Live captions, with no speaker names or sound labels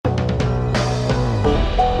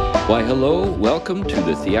Why, hello. Welcome to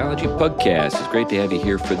the Theology Podcast. It's great to have you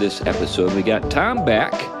here for this episode. We got Tom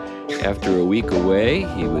back after a week away.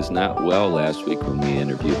 He was not well last week when we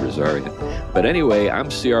interviewed Rosaria. But anyway, I'm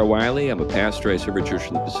C.R. Wiley. I'm a pastor. I serve a church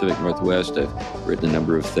in the Pacific Northwest. I've written a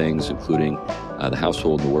number of things, including The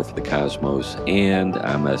Household and the War for the Cosmos, and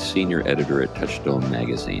I'm a senior editor at Touchstone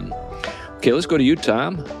Magazine. Okay, let's go to you,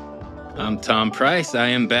 Tom. I'm Tom Price. I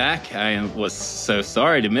am back. Was so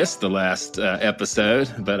sorry to miss the last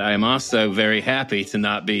episode, but I am also very happy to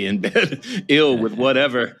not be in bed ill with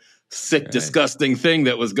whatever sick, disgusting thing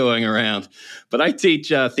that was going around. But I teach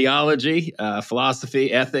theology,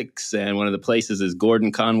 philosophy, ethics, and one of the places is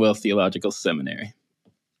Gordon Conwell Theological Seminary.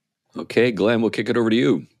 Okay, Glenn, we'll kick it over to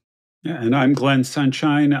you. Yeah, and I'm Glenn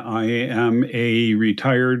Sunshine. I am a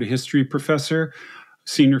retired history professor,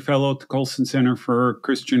 senior fellow at the Colson Center for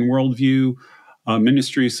Christian Worldview,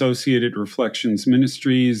 ministry associate at Reflections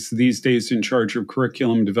Ministries, these days in charge of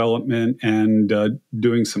curriculum development and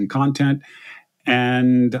doing some content.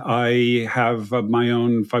 And I have my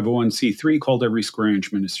own 501c3 called Every Square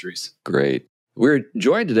Inch Ministries. Great. We're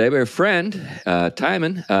joined today by a friend,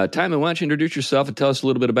 Timon. Timon, why don't you introduce yourself and tell us a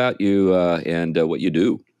little bit about you and what you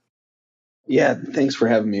do? Yeah, thanks for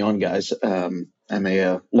having me on, guys. I'm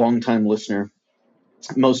a longtime listener.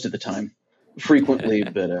 Most of the time, frequently,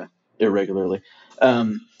 but irregularly.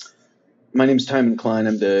 My name is Timon Cline.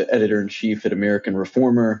 I'm the editor-in-chief at American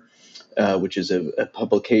Reformer, which is a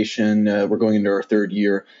publication. We're going into our third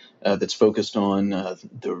year that's focused on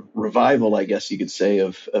the revival, I guess you could say,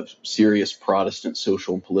 of serious Protestant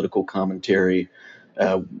social and political commentary.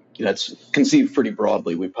 That's conceived pretty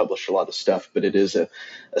broadly. We publish a lot of stuff, but it is a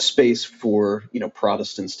space for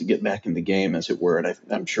Protestants to get back in the game, as it were. And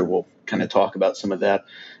I'm sure we'll kind of talk about some of that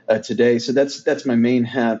today. So that's my main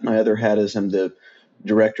hat. My other hat is I'm the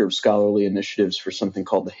director of scholarly initiatives for something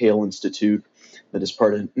called the Hale Institute, that is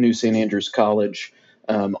part of New St. Andrews College.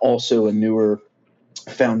 Also a newer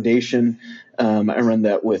foundation. I run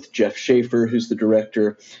that with Jeff Schaefer, who's the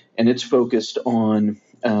director, and it's focused on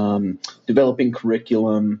developing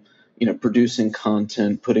curriculum, producing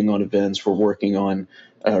content, putting on events. We're working on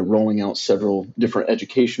rolling out several different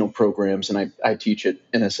educational programs, and I teach at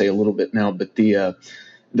NSA a little bit now. But the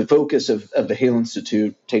focus of the Hale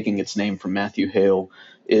Institute, taking its name from Matthew Hale,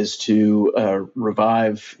 is to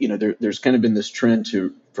revive. There's kind of been this trend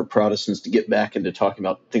for Protestants to get back into talking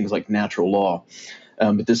about things like natural law.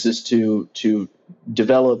 But this is to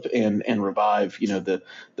develop and revive, the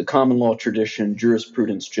common law tradition,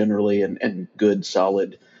 jurisprudence generally, and good,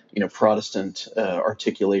 solid, Protestant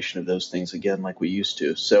articulation of those things again, like we used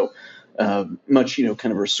to. So much,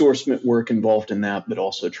 kind of ressourcement work involved in that, but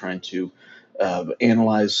also trying to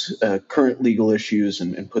analyze current legal issues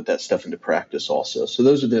and put that stuff into practice also. So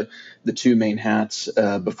those are the two main hats.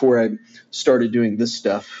 Before I started doing this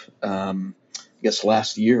stuff, I guess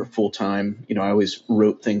last year full time, I always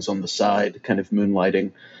wrote things on the side, kind of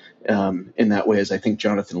moonlighting in that way, as I think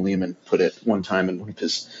Jonathan Lehman put it one time in one of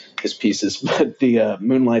his pieces. But the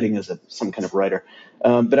moonlighting as some kind of writer.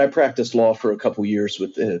 But I practiced law for a couple years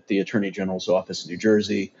with the Attorney General's office in New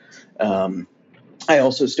Jersey. I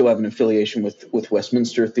also still have an affiliation with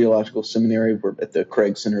Westminster Theological Seminary. We're at the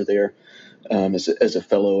Craig Center there as a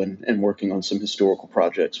fellow and working on some historical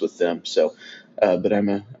projects with them. So, but I'm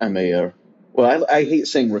a well, I hate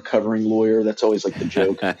saying recovering lawyer. That's always like the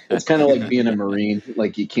joke. It's kind of like being a Marine.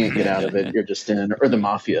 Like you can't get out of it. You're just in. Or the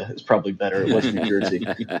Mafia is probably better. It was New Jersey.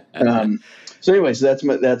 So anyway, so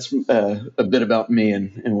that's a bit about me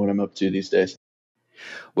and what I'm up to these days.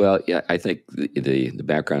 Well, yeah, I think the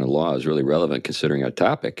background of law is really relevant considering our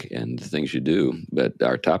topic and the things you do. But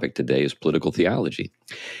our topic today is political theology.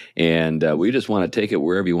 And we just want to take it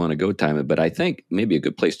wherever you want to go, Timon. But I think maybe a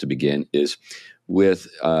good place to begin is with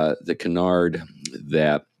the canard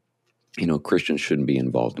that, Christians shouldn't be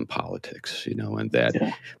involved in politics, and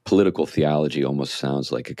that political theology almost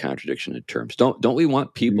sounds like a contradiction in terms. Don't we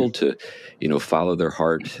want people to, follow their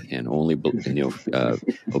heart and only,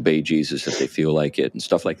 obey Jesus if they feel like it and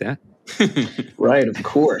stuff like that? Right, of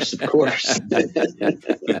course. And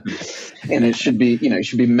it should be, you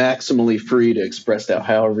should be maximally free to express that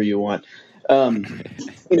however you want.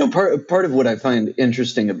 Part of what I find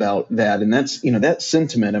interesting about that, and that's, that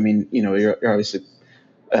sentiment, I mean, you're obviously,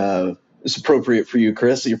 it's appropriate for you,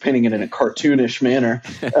 Chris. You're painting it in a cartoonish manner.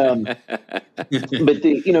 But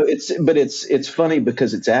it's funny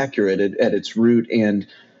because it's accurate at its root. And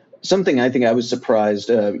something I think I was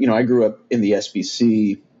surprised, I grew up in the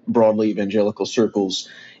SBC, broadly evangelical circles.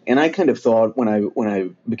 And I kind of thought when I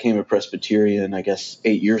became a Presbyterian, I guess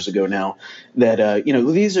 8 years ago now, that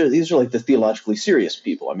these are like the theologically serious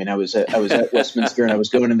people. I mean, I was at Westminster and I was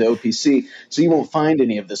going in the OPC, so you won't find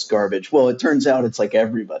any of this garbage. Well, it turns out it's like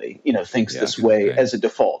everybody thinks this way right. as a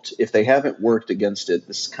default. If they haven't worked against it,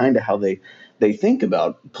 this is kind of how they think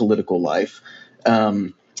about political life.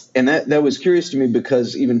 And that was curious to me,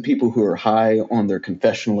 because even people who are high on their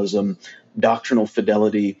confessionalism, doctrinal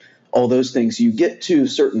fidelity, all those things, you get to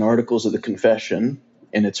certain articles of the confession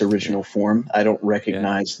in its original form. I don't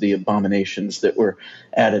recognize the abominations that were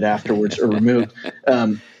added afterwards or removed.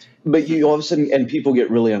 But you all of a sudden, and people get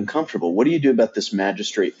really uncomfortable. What do you do about this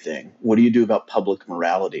magistrate thing? What do you do about public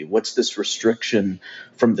morality? What's this restriction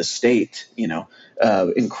from the state,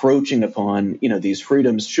 encroaching upon, these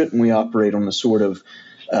freedoms? Shouldn't we operate on a sort of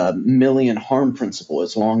million harm principle?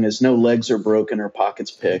 As long as no legs are broken or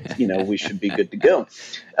pockets picked, we should be good to go.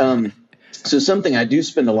 So something I do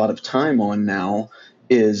spend a lot of time on now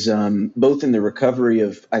is both in the recovery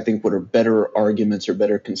of, I think, what are better arguments or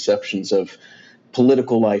better conceptions of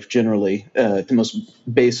political life generally, at the most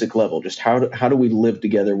basic level. Just how do we live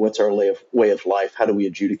together? What's our way of life? How do we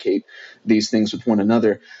adjudicate these things with one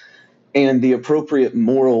another? And the appropriate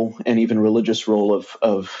moral and even religious role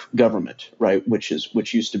of government, right? Which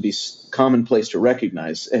used to be commonplace to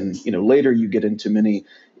recognize. And later you get into many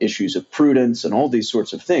issues of prudence and all these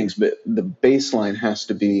sorts of things, but the baseline has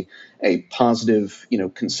to be a positive,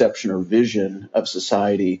 conception or vision of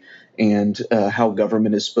society, and how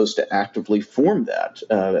government is supposed to actively form that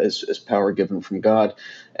as power given from God.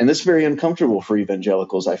 And this is very uncomfortable for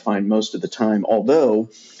evangelicals, I find, most of the time, although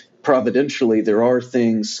providentially there are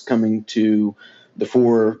things coming to the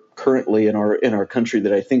fore currently in our country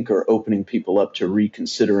that I think are opening people up to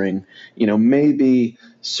reconsidering, maybe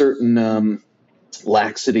certain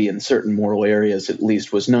laxity in certain moral areas at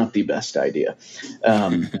least was not the best idea.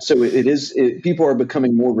 So people are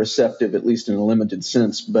becoming more receptive, at least in a limited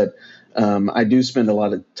sense. But I do spend a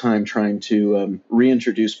lot of time trying to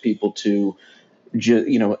reintroduce people to,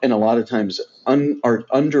 and a lot of times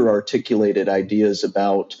under-articulated ideas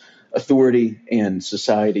about authority and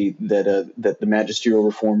society that the magisterial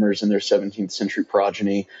reformers and their 17th century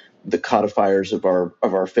progeny, the codifiers of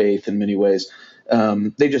our faith in many ways,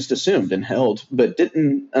 they just assumed and held, but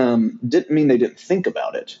didn't mean they didn't think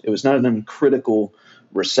about it. It was not an uncritical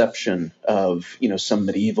reception of some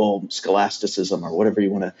medieval scholasticism or whatever you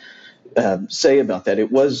want to say about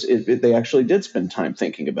that. They actually did spend time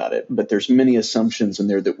thinking about it, but there's many assumptions in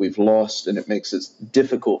there that we've lost, and it makes it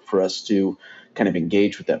difficult for us to kind of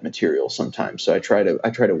engage with that material sometimes. So I try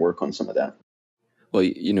to work on some of that. Well,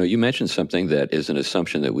 you mentioned something that is an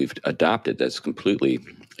assumption that we've adopted that's completely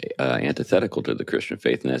antithetical to the Christian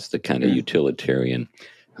faith, and that's the kind of utilitarian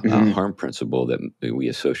harm principle that we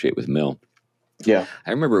associate with Mill. Yeah,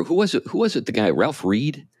 I remember who was it? The guy Ralph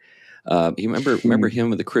Reed. You remember him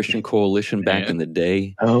with the Christian Coalition back in the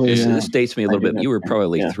day? Oh, yeah. This dates me a little bit. You were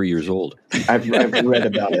probably 3 years old. I've read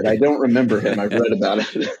about it. I don't remember him. I've read about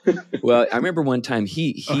it. Well, I remember one time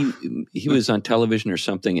he was on television or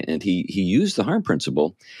something, and he used the harm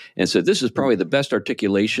principle and said, "This is probably the best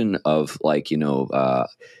articulation of the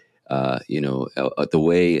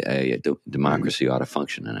way a democracy ought to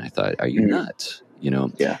function." And I thought, "Are you nuts?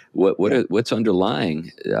 What's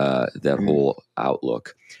underlying that whole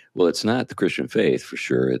outlook?" Well, it's not the Christian faith for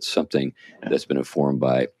sure. It's something that's been informed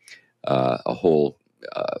by a whole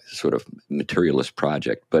sort of materialist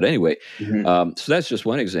project. But anyway, so that's just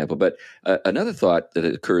one example. But another thought that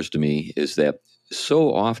occurs to me is that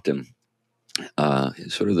so often,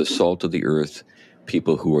 sort of the salt of the earth,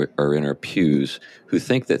 people who are in our pews who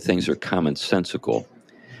think that things are commonsensical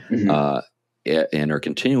and are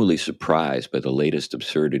continually surprised by the latest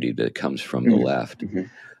absurdity that comes from the left.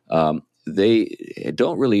 They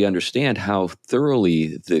don't really understand how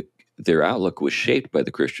thoroughly their outlook was shaped by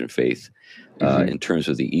the Christian faith in terms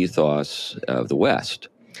of the ethos of the West.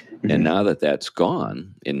 And now that that's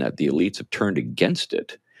gone and that the elites have turned against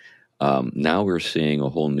it, now we're seeing a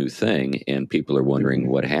whole new thing, and people are wondering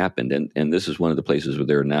what happened. And this is one of the places where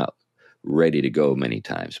they're not ready to go many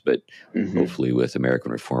times, but hopefully with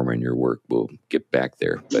American Reformer and your work, we'll get back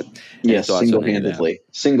there. But yes, single-handedly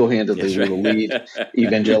Yes, right. we will lead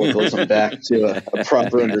evangelicalism back to a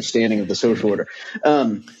proper understanding of the social order.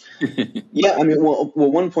 One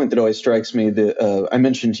point that always strikes me, I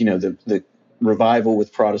mentioned, the revival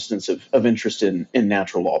with Protestants of interest in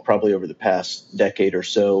natural law, probably over the past decade or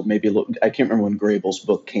so. Maybe I can't remember when Grabel's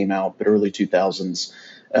book came out, but early 2000s.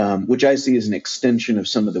 Which I see as an extension of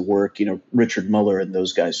some of the work, Richard Muller and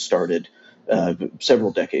those guys started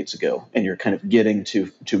several decades ago. And you're kind of getting to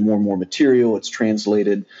more and more material. It's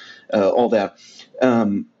translated. all that.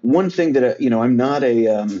 One thing that I'm not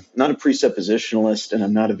a presuppositionalist, and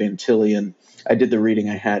I'm not a Van Tillian. I did the reading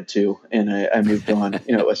I had to, and I moved on.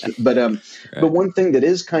 But one thing that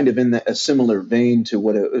is kind of in a similar vein to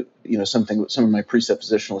what something some of my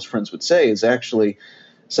presuppositionalist friends would say is actually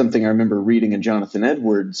something I remember reading in Jonathan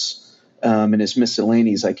Edwards. In his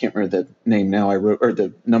miscellanies, I can't remember the name now. I wrote, or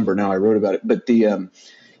the number now. I wrote about it, but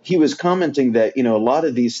he was commenting that a lot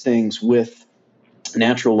of these things with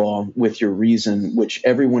natural law, with your reason, which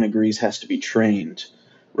everyone agrees has to be trained,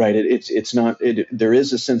 right? It's not. There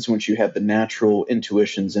is a sense in which you have the natural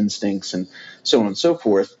intuitions, instincts, and so on and so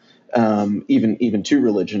forth. Even to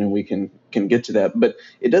religion, and we can get to that, but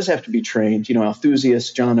it does have to be trained.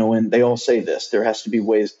 Althusius, John Owen, they all say this. There has to be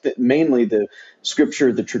ways that mainly the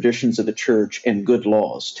scripture, the traditions of the church, and good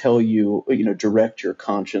laws tell you, direct your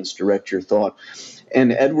conscience, direct your thought.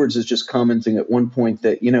 And Edwards is just commenting at one point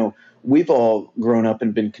that, we've all grown up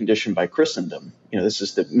and been conditioned by Christendom. This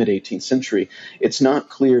is the mid 18th century. It's not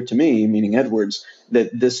clear to me, meaning Edwards, that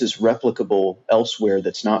this is replicable elsewhere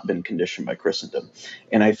that's not been conditioned by Christendom.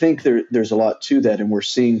 And I think there's a lot to that, and we're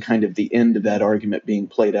seeing kind of the end of that argument being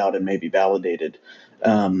played out and maybe validated.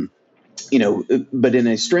 But in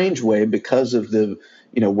a strange way, because of the,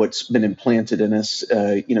 what's been implanted in us,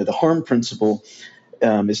 the harm principle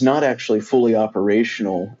is not actually fully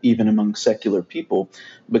operational even among secular people,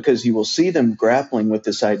 because you will see them grappling with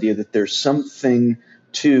this idea that there's something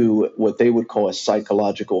to what they would call a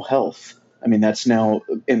psychological health. I mean, that's now,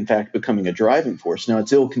 in fact, becoming a driving force. Now,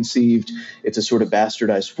 it's ill-conceived. It's a sort of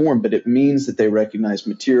bastardized form, but it means that they recognize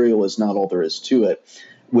material is not all there is to it,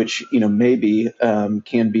 which, maybe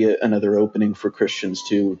can be another opening for Christians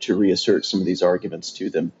to reassert some of these arguments to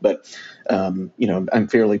them. But, I'm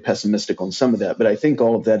fairly pessimistic on some of that. But I think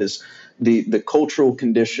all of that is the cultural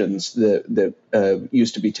conditions that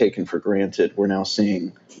used to be taken for granted. We're now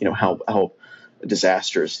seeing, how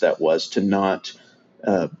disastrous that was to not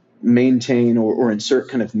maintain or insert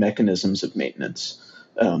kind of mechanisms of maintenance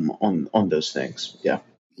on those things. Yeah.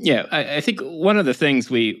 Yeah, I think one of the things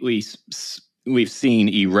we've seen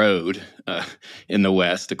erode in the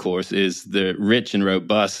West, of course, is the rich and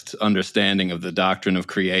robust understanding of the doctrine of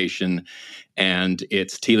creation and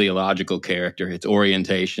its teleological character, its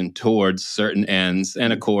orientation towards certain ends,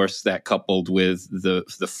 and of course that coupled with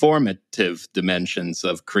the formative dimensions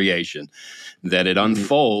of creation, that it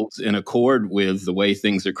unfolds in accord with the way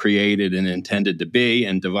things are created and intended to be,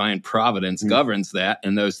 and divine providence governs that,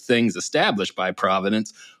 and those things established by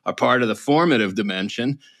providence are part of the formative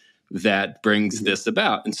dimension that brings this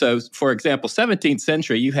about. And so, for example, 17th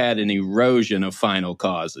century, you had an erosion of final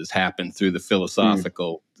causes happen through the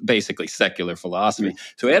philosophical, basically secular philosophy.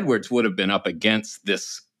 So Edwards would have been up against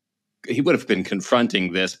this. He would have been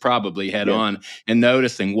confronting this probably head on and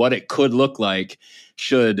noticing what it could look like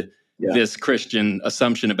should this Christian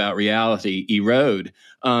assumption about reality erode.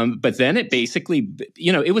 But then it basically,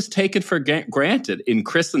 it was taken for granted in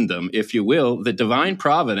Christendom, if you will, that divine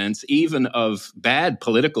providence, even of bad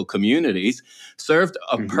political communities, served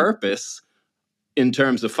a purpose in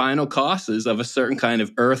terms of final causes of a certain kind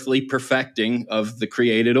of earthly perfecting of the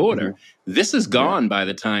created order. This is gone by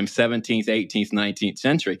the time 17th, 18th, 19th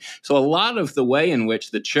century. So a lot of the way in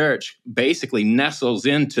which the church basically nestles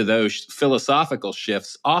into those philosophical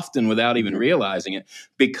shifts, often without even realizing it,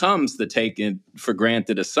 becomes the taken for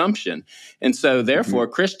granted assumption. And so therefore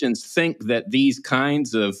Christians think that these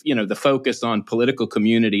kinds of, the focus on political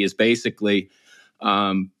community is basically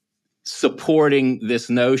supporting this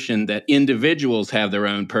notion that individuals have their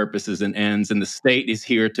own purposes and ends, and the state is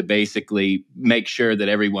here to basically make sure that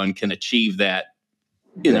everyone can achieve that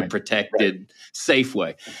in a protected, safe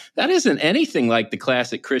way. That isn't anything like the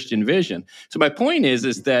classic Christian vision. So my point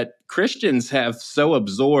is that Christians have so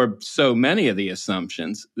absorbed so many of the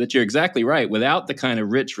assumptions that you're exactly right. Without the kind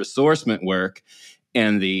of rich ressourcement work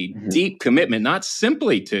and the deep commitment, not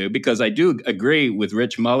simply to, because I do agree with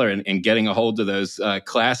Rich Muller in getting a hold of those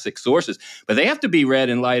classic sources, but they have to be read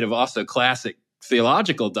in light of also classic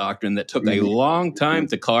theological doctrine that took a long time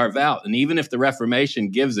to carve out. And even if the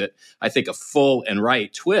Reformation gives it, I think, a full and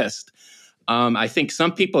right twist, I think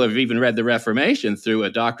some people have even read the Reformation through a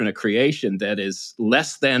doctrine of creation that is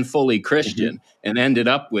less than fully Christian and ended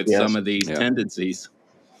up with some of these tendencies.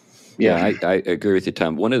 Yeah, I agree with you,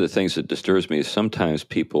 Tom. One of the things that disturbs me is sometimes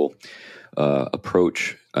people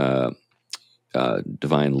approach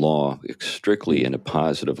divine law strictly in a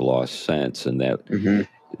positive law sense, and that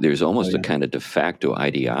there's almost a kind of de facto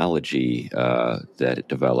ideology that it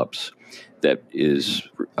develops that is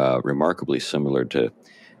remarkably similar to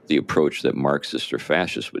the approach that Marxists or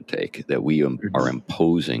fascists would take, that we are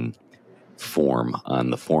imposing form on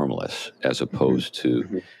the formless as opposed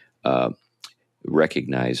to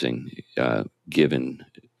recognizing given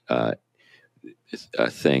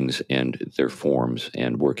things and their forms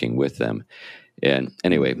and working with them. And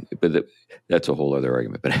anyway, but that's a whole other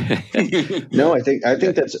argument. But No, I think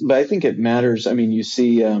but I think it matters. I mean, you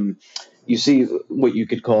see what you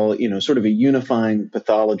could call, sort of a unifying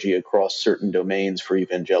pathology across certain domains for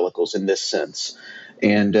evangelicals in this sense.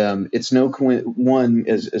 And it's no one,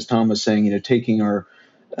 as Tom was saying, taking our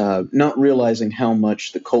not realizing how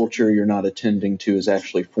much the culture you're not attending to is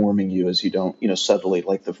actually forming you as you don't, subtly,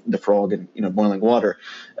 like the frog in, boiling water.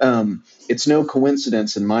 It's no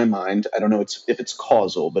coincidence in my mind. I don't know if it's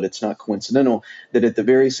causal, but it's not coincidental that at the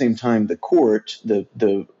very same time the court,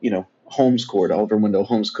 the Holmes Court, Oliver Wendell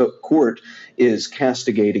Holmes Court, is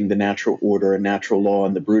castigating the natural order and natural law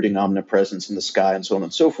and the brooding omnipresence in the sky and so on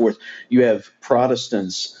and so forth. You have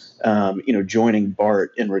Protestants joining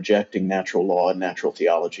Barth in rejecting natural law and natural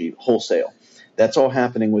theology wholesale. That's all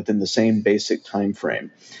happening within the same basic time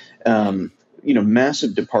frame.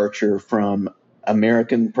 Massive departure from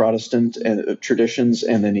American Protestant traditions,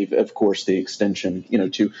 and then, of course, the extension,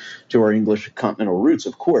 to our English continental roots,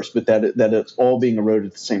 of course. But that it's all being eroded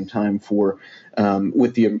at the same time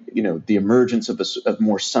with the emergence of a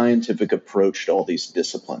more scientific approach to all these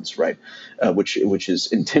disciplines, right? Which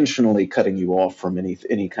is intentionally cutting you off from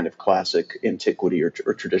any kind of classic antiquity or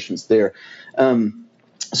traditions there.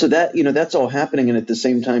 So that, that's all happening. And at the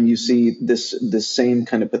same time, you see this same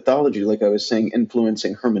kind of pathology, like I was saying,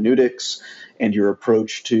 influencing hermeneutics and your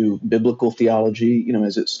approach to biblical theology,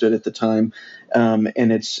 as it stood at the time. And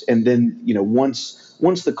then,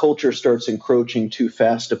 once the culture starts encroaching too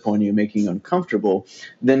fast upon you, making you uncomfortable,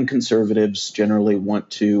 then conservatives generally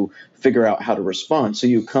want to figure out how to respond. So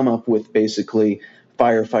you come up with basically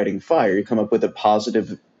firefighting fire. You come up with a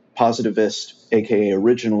positivist, aka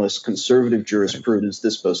originalist, conservative jurisprudence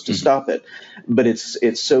that's supposed to stop it. But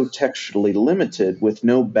it's so textually limited with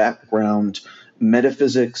no background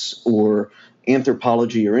metaphysics or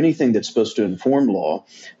anthropology or anything that's supposed to inform law,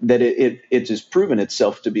 that it has proven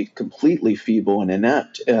itself to be completely feeble and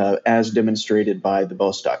inept, as demonstrated by the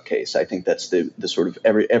Bostock case. I think that's the sort of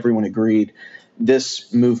everyone agreed.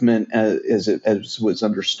 This movement, as was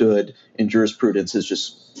understood in jurisprudence, has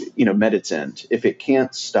just met its end. If it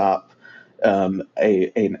can't stop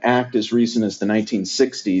an act as recent as the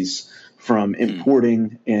 1960s from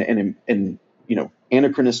importing and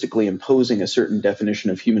anachronistically imposing a certain definition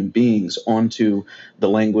of human beings onto the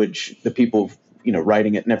language the people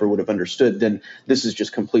writing it never would have understood, then this is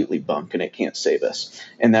just completely bunk and it can't save us.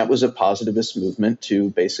 And that was a positivist movement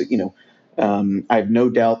to I have no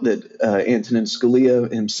doubt that Antonin Scalia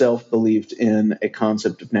himself believed in a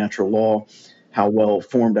concept of natural law. How well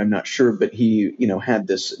formed, I'm not sure, but he, had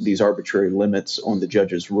these arbitrary limits on the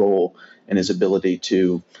judge's role and his ability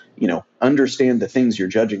to, understand the things you're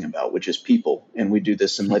judging about, which is people. And we do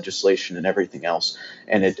this in legislation and everything else.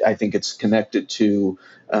 And I think it's connected to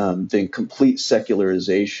the complete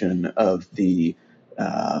secularization of the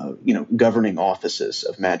governing offices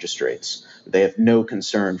of magistrates. They have no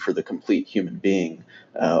concern for the complete human being,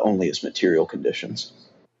 only its material conditions.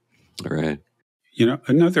 All right.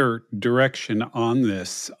 Another direction on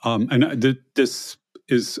this, this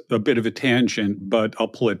is a bit of a tangent, but I'll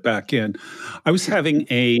pull it back in. I was having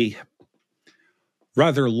a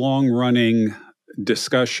rather long-running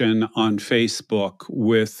discussion on Facebook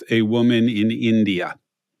with a woman in India,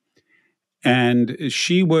 and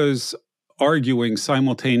she was arguing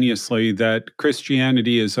simultaneously that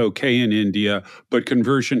Christianity is okay in India, but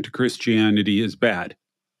conversion to Christianity is bad.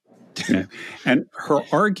 Okay. And her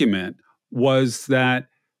argument was that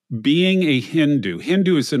being a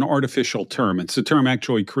Hindu is an artificial term. It's a term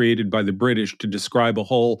actually created by the British to describe a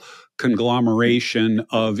whole conglomeration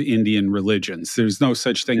of Indian religions. There's no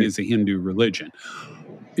such thing as a Hindu religion,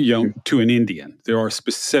 to an Indian. There are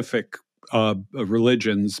specific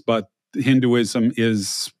religions, but Hinduism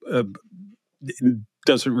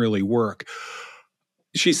doesn't really work.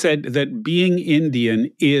 She said that being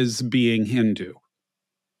Indian is being Hindu.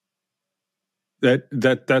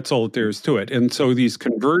 That's all that there is to it. And so these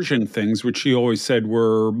conversion things, which she always said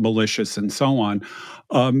were malicious and so on,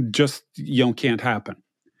 just can't happen.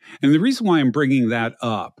 And the reason why I'm bringing that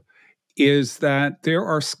up is that there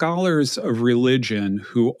are scholars of religion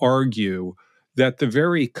who argue that the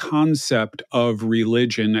very concept of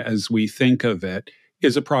religion as we think of it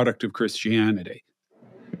is a product of Christianity.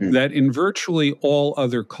 Mm-hmm. That in virtually all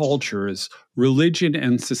other cultures, religion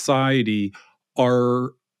and society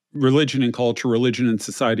are religion and culture, religion and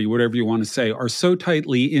society, whatever you want to say, are so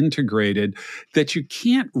tightly integrated that you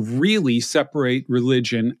can't really separate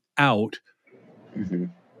religion out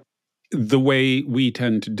the way we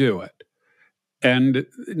tend to do it. And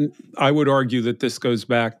I would argue that this goes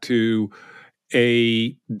back to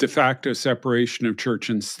a de facto separation of church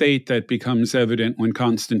and state that becomes evident when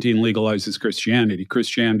Constantine legalizes Christianity.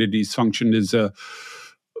 Christianity's functioned as an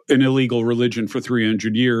illegal religion for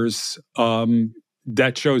 300 years.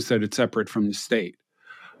 That shows that it's separate from the state.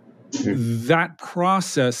 That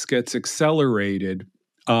process gets accelerated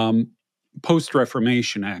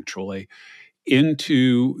post-Reformation, actually,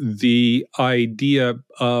 into the idea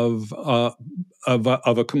of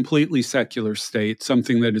a completely secular state,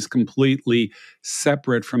 something that is completely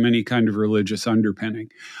separate from any kind of religious underpinning.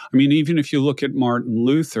 I mean, even if you look at Martin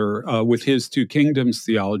Luther with his two kingdoms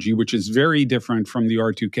theology, which is very different from the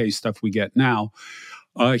R2K stuff we get now,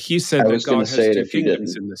 he said that God has two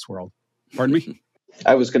kingdoms in this world. Pardon me?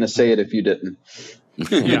 I was going to say it if you didn't.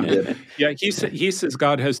 Yeah. He says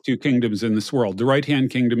God has two kingdoms in this world. The right-hand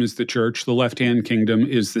kingdom is the church. The left-hand kingdom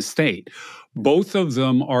is the state. Both of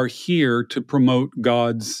them are here to promote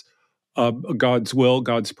God's will,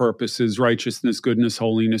 God's purposes, righteousness, goodness,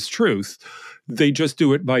 holiness, truth. They just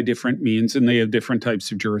do it by different means, and they have different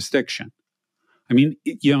types of jurisdiction. I mean,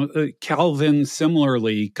 Calvin,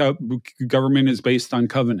 similarly, government is based on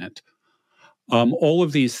covenant. All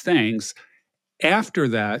of these things. After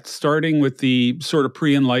that, starting with the sort of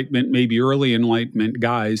pre-Enlightenment, maybe early Enlightenment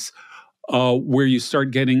guys, where you start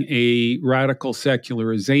getting a radical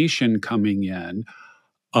secularization coming in,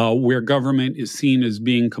 where government is seen as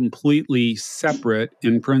being completely separate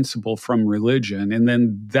in principle from religion. And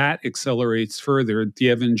then that accelerates further. The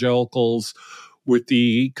evangelicals with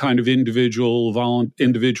the kind of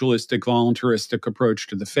individualistic, voluntaristic approach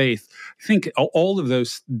to the faith. I think all of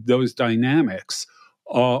those dynamics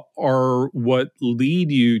are what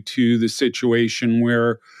lead you to the situation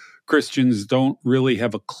where Christians don't really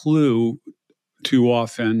have a clue too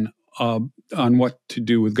often on what to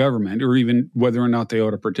do with government, or even whether or not they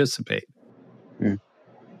ought to participate.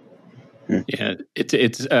 Yeah,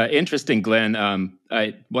 it's interesting, Glenn.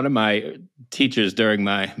 One of my teachers during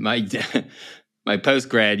my my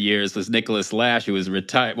post-grad years was Nicholas Lash, who was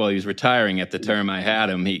retired. Well, he was retiring at the term I had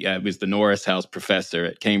him. He was the Norris House professor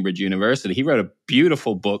at Cambridge University. He wrote a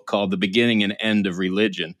beautiful book called The Beginning and End of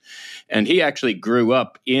Religion. And he actually grew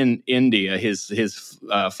up in India. His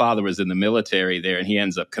father was in the military there, and he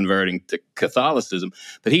ends up converting to Catholicism.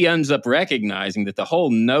 But he ends up recognizing that the whole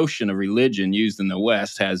notion of religion used in the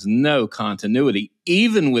West has no continuity,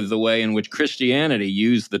 even with the way in which Christianity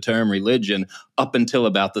used the term religion up until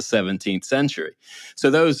about the 17th century. So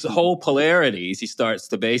those whole polarities, he starts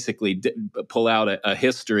to basically pull out a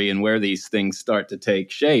history and where these things start to take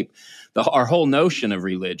shape. Our whole notion of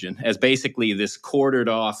religion as basically this quartered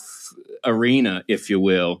off arena, if you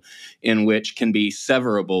will, in which can be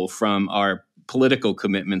severable from our political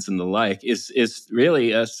commitments and the like, is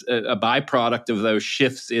really a byproduct of those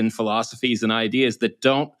shifts in philosophies and ideas that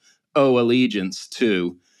don't owe allegiance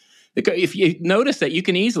to. If you notice that, you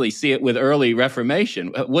can easily see it with early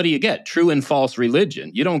Reformation. What do you get? True and false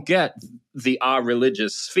religion. You don't get the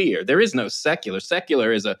religious sphere. There is no secular.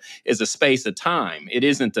 Secular is a space of time. It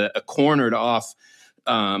isn't a cornered off.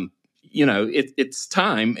 It's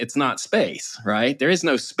time. It's not space, right? There is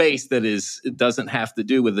no space it doesn't have to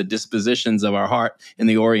do with the dispositions of our heart and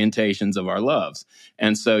the orientations of our loves.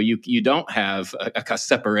 And so you don't have a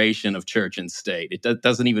separation of church and state. It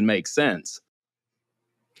doesn't even make sense.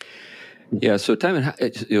 Yeah. So, Timon,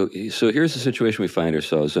 so here's the situation we find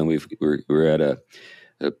ourselves in. We're at a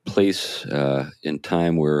place in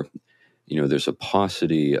time where, there's a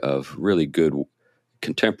paucity of really good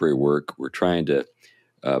contemporary work. We're trying to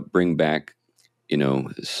bring back,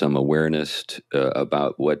 some awareness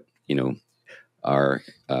about what, our,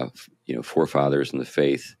 forefathers in the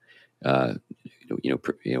faith,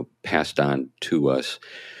 passed on to us.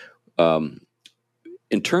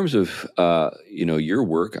 In terms of, your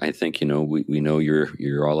work, I think, we know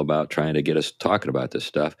you're all about trying to get us talking about this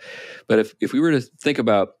stuff. But if we were to think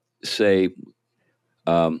about, say,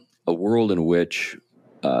 a world in which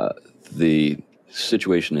the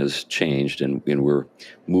situation has changed and we're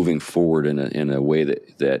moving forward in a way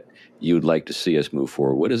that you would like to see us move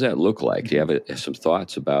forward, what does that look like? Do you have some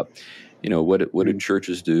thoughts about, what do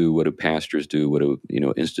churches do? What do pastors do? What do,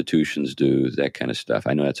 institutions do? That kind of stuff.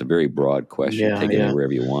 I know that's a very broad question. Take it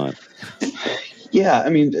wherever you want. Yeah, I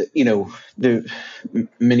mean,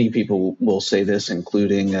 many people will say this,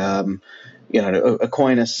 including,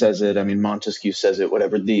 Aquinas says it. I mean, Montesquieu says it.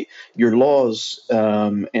 Whatever your laws,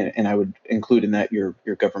 and I would include in that your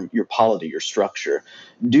government, your polity, your structure,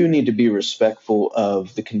 do need to be respectful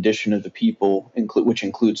of the condition of the people, which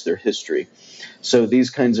includes their history. So these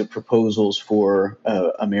kinds of proposals for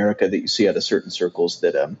America that you see out of certain circles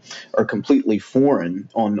that are completely foreign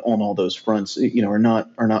on all those fronts, are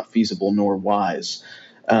not feasible nor wise.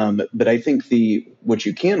 But I think what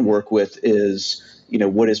you can work with is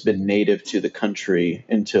what has been native to the country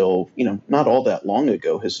until not all that long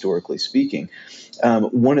ago, historically speaking.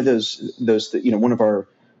 One of those one of our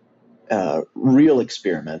real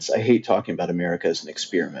experiments. I hate talking about America as an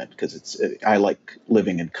experiment because I like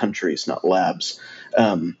living in countries, not labs.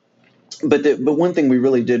 But one thing we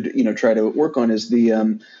really did try to work on is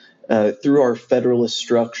through our federalist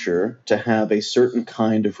structure to have a certain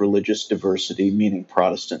kind of religious diversity, meaning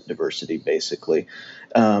Protestant diversity, basically,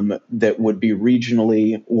 that would be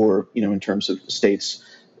regionally or in terms of states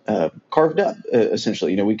carved up.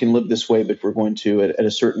 Essentially, we can live this way, but we're going to at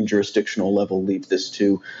a certain jurisdictional level leave this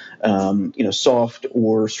to soft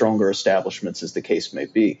or stronger establishments, as the case may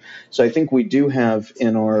be. So I think we do have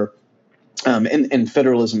in our and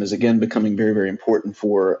federalism is again becoming very, very important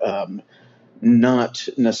for not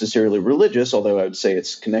necessarily religious, although I would say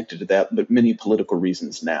it's connected to that, but many political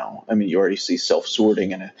reasons now. I mean, you already see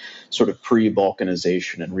self-sorting and a sort of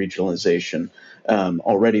pre-Balkanization and regionalization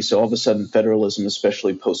already. So all of a sudden, federalism,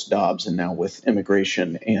 especially post-Dobbs and now with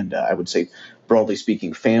immigration and I would say, broadly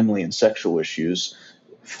speaking, family and sexual issues,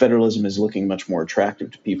 federalism is looking much more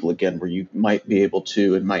attractive to people again, where you might be able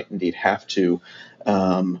to and might indeed have to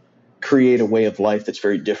create a way of life that's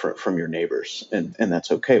very different from your neighbors, and that's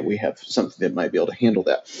okay. We have something that might be able to handle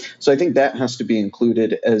that. So I think that has to be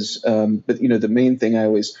included as, but the main thing I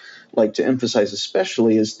always like to emphasize,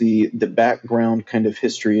 especially, is the background kind of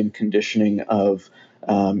history and conditioning of,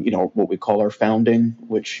 what we call our founding,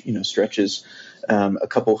 which stretches a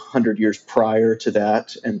couple hundred years prior to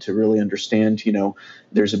that, and to really understand,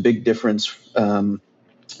 there's a big difference.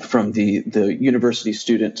 From the university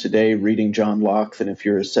student today reading John Locke than if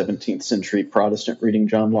you're a 17th century Protestant reading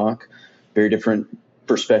John Locke. Very different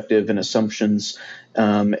perspective and assumptions,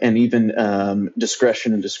 and even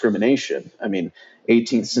discretion and discrimination. I mean,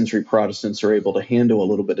 18th century Protestants are able to handle a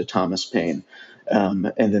little bit of Thomas Paine,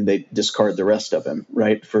 and then they discard the rest of him,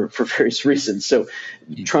 right, for various reasons. So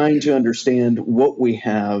trying to understand what we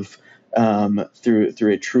have through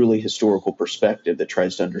a truly historical perspective that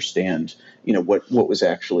tries to understand, what was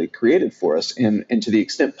actually created for us, and to the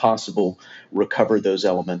extent possible, recover those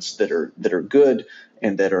elements that are good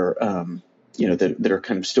and that are that are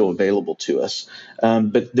kind of still available to us.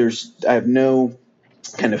 But I have no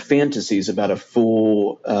kind of fantasies about a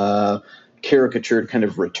full caricatured kind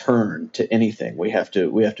of return to anything. We have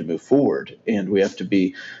to move forward, and we have to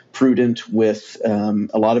be prudent with a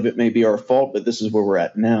lot of it may be our fault, but this is where we're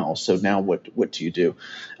at now. So now what do you do?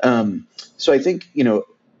 So I think,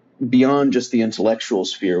 beyond just the intellectual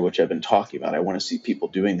sphere, which I've been talking about, I want to see people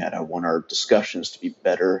doing that. I want our discussions to be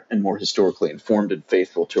better and more historically informed and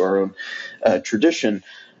faithful to our own tradition.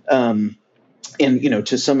 And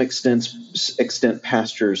to some extent,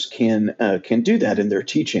 pastors can do that in their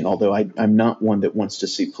teaching. Although I'm not one that wants to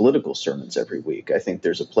see political sermons every week. I think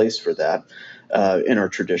there's a place for that in our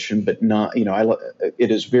tradition, but not.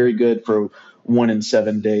 It is very good for 1 in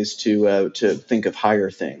 7 days to think of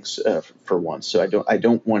higher things for once. So I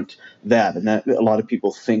don't want that, and that a lot of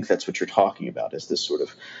people think that's what you're talking about, is this sort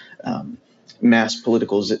of mass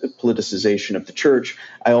politicization of the church.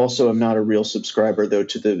 I also am not a real subscriber, though,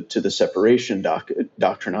 to the separation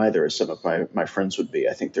doctrine either, as some of my friends would be.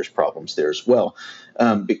 I think there's problems there as well,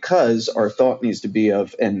 because our thought needs to be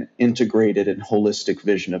of an integrated and holistic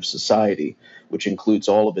vision of society, which includes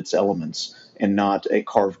all of its elements and not a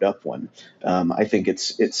carved up one. I think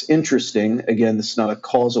it's interesting. Again, this is not a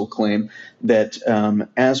causal claim that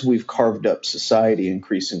as we've carved up society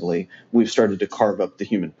increasingly, we've started to carve up the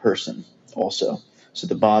human person also. So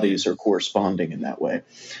the bodies are corresponding in that way.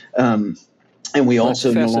 And we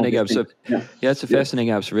also no longer think, it's a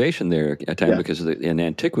fascinating observation there at time, because in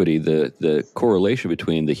antiquity, the correlation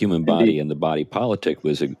between the human body and the body politic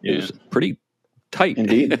was pretty tight.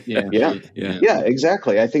 Indeed. Yeah,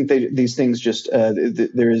 exactly. I think these things just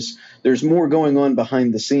there's more going on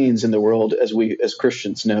behind the scenes in the world, as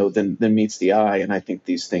Christians know, than meets the eye, and I think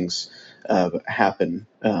these things happen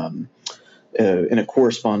in a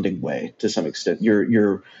corresponding way to some extent.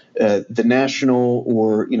 The national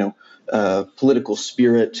or political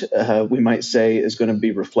spirit, we might say, is going to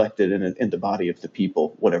be reflected in the body of the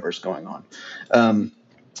people, whatever's going on.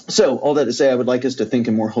 So all that to say, I would like us to think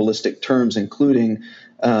in more holistic terms, including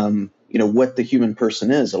what the human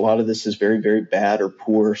person is. A lot of this is very, very bad or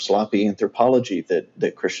poor, sloppy anthropology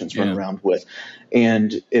that Christians run around with.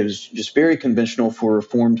 And it was just very conventional for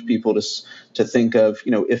Reformed people to think of,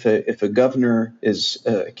 if a governor is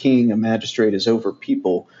a king, a magistrate is over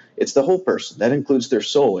people, it's the whole person. That includes their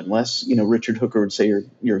soul. Unless, Richard Hooker would say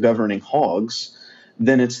you're governing hogs,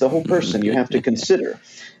 then it's the whole person you have to consider.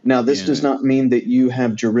 Now, this does not mean that you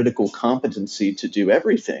have juridical competency to do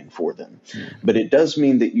everything for them, but it does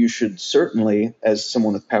mean that you should certainly, as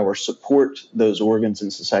someone with power, support those organs in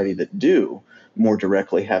society that do more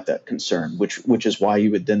directly have that concern, which is why you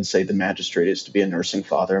would then say the magistrate is to be a nursing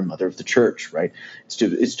father and mother of the church, right?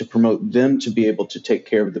 It's to promote them to be able to take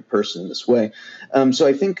care of the person in this way. So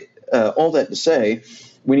I think all that to say,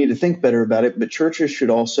 we need to think better about it, but churches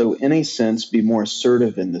should also, in a sense, be more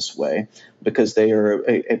assertive in this way, because they are,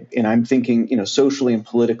 and I'm thinking, socially and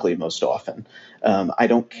politically most often. I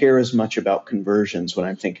don't care as much about conversions when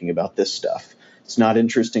I'm thinking about this stuff. It's not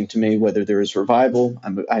interesting to me whether there is revival.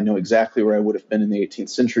 I know exactly where I would have been in the 18th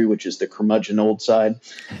century, which is the curmudgeon old side,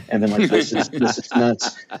 and then like this is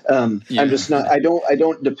nuts. I'm just not. I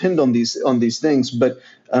don't depend on these things. But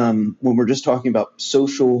when we're just talking about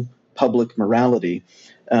social public morality,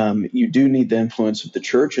 you do need the influence of the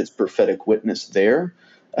church. It's prophetic witness there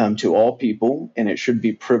to all people, and it should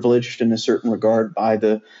be privileged in a certain regard by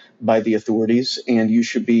the authorities. And you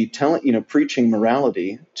should be preaching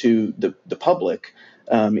morality to the public,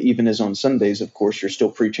 even as on Sundays, of course, you're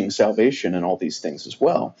still preaching salvation and all these things as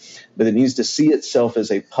well. But it needs to see itself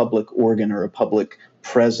as a public organ or a public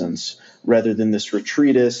presence, rather than this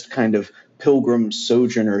retreatist kind of pilgrim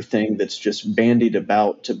sojourner thing that's just bandied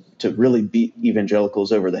about to really beat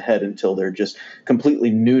evangelicals over the head until they're just completely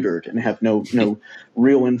neutered and have no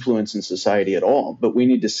real influence in society at all. But we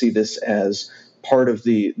need to see this as part of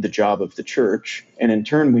the job of the church, and in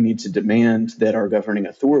turn we need to demand that our governing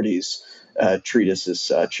authorities treat us as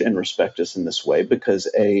such and respect us in this way,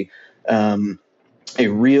 because a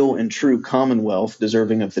real and true commonwealth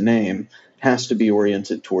deserving of the name has to be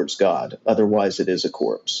oriented towards God. Otherwise it is a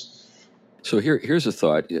corpse. So here's a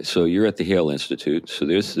thought. So you're at the Hale Institute. So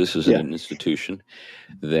this is an institution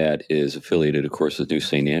that is affiliated, of course, with New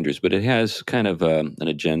St. Andrews, but it has kind of an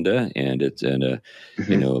agenda and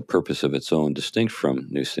a purpose of its own, distinct from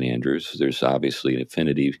New St. Andrews. There's obviously an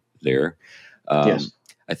affinity there. Yes.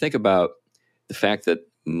 I think about the fact that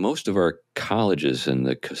most of our colleges and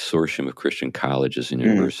the consortium of Christian colleges and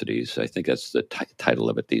universities, I think that's the title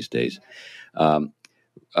of it these days,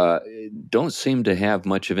 don't seem to have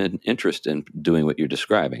much of an interest in doing what you're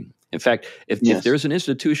describing. In fact, if there's an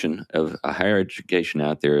institution of a higher education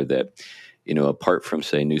out there that, apart from,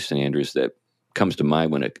 say, New St. Andrews, that comes to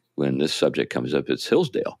mind when this subject comes up, it's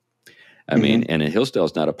Hillsdale. I mean, and Hillsdale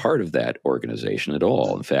is not a part of that organization at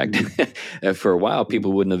all. In fact, for a while,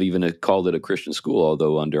 people wouldn't have even called it a Christian school,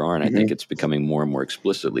 although under Arnn, I think it's becoming more and more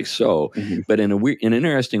explicitly so. But in an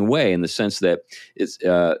interesting way, in the sense that it's,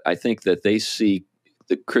 I think that they see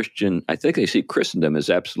they see Christendom as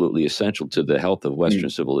absolutely essential to the health of Western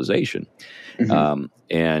civilization.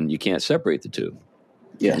 And you can't separate the two.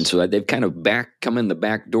 Yes. And so they've kind of come in the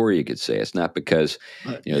back door, you could say. It's not because,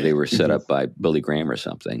 they were set up by Billy Graham or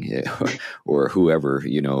something, or whoever,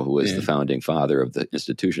 who was the founding father of the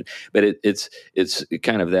institution. But it's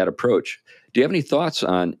kind of that approach. Do you have any thoughts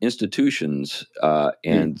on institutions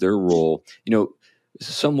and their role,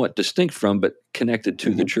 somewhat distinct from, but connected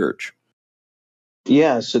to the church?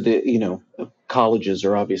 Yeah, so colleges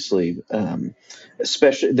are obviously,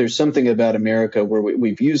 especially, there's something about America where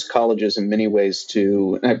we've used colleges in many ways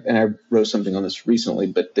to, and I wrote something on this recently,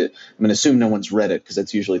 but I'm going to assume no one's read it because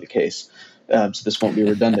that's usually the case. So this won't be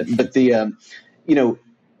redundant. But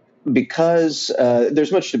because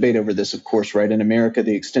there's much debate over this, of course, right? In America,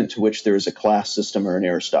 the extent to which there is a class system or an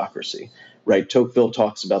aristocracy, right? Tocqueville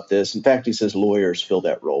talks about this. In fact, he says lawyers fill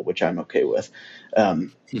that role, which I'm okay with,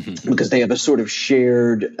 because they have a sort of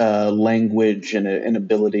shared language and an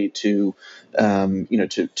ability to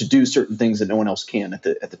do certain things that no one else can at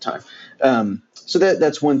the time. So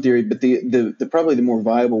that's one theory. But the probably the more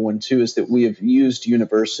viable one too is that we have used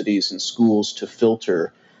universities and schools to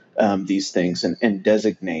filter these things and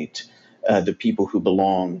designate the people who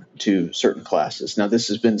belong to certain classes. Now, this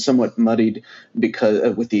has been somewhat muddied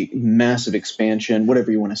because with the massive expansion,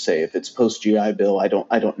 whatever you want to say, if it's post-GI Bill, I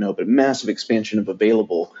don't know, but massive expansion of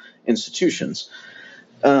available institutions.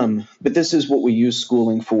 But this is what we use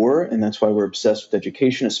schooling for, and that's why we're obsessed with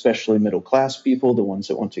education, especially middle-class people, the ones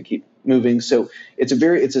that want to keep moving. So it's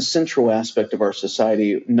a central aspect of our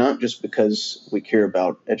society, not just because we care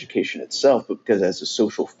about education itself, but because it has a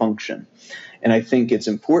social function. And I think it's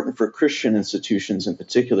important for Christian institutions in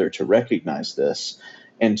particular to recognize this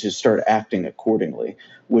and to start acting accordingly,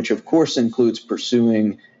 which of course includes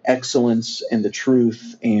pursuing excellence and the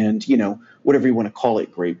truth and, whatever you want to call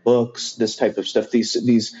it, great books, this type of stuff,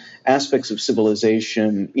 these aspects of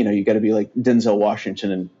civilization. You got to be like Denzel Washington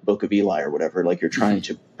in Book of Eli or whatever, like you're trying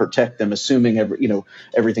to protect them, assuming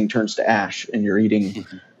everything turns to ash and you're eating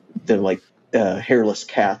the like hairless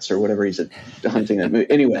cats or whatever he's hunting that movie.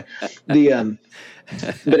 Anyway,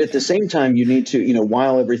 but at the same time, you need to,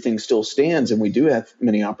 while everything still stands, and we do have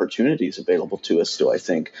many opportunities available to us still, I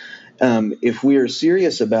think, if we are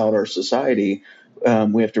serious about our society,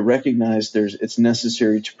 we have to recognize it's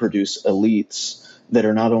necessary to produce elites that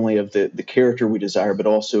are not only of the character we desire, but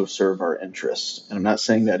also serve our interests. And I'm not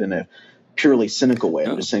saying that in a purely cynical way.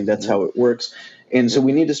 I'm just saying that's how it works. And so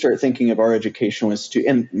we need to start thinking of our educational institute.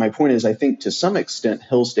 And my point is, I think to some extent,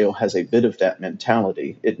 Hillsdale has a bit of that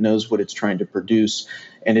mentality. It knows what it's trying to produce,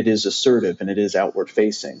 and it is assertive, and it is outward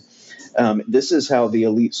facing. This is how the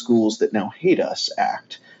elite schools that now hate us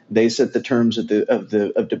act. They set the terms of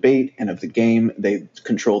debate and of the game. They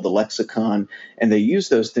control the lexicon, and they use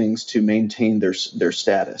those things to maintain their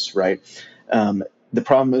status, right? The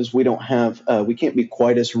problem is we can't be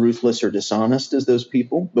quite as ruthless or dishonest as those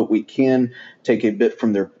people, but we can take a bit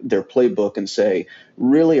from their playbook and say,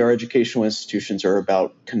 really, our educational institutions are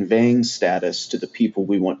about conveying status to the people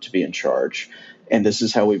we want to be in charge. And this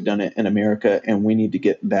is how we've done it in America, and we need to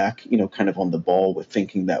get back, kind of on the ball with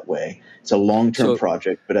thinking that way. It's a long-term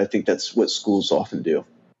project, but I think that's what schools often do.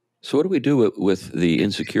 So what do we do with the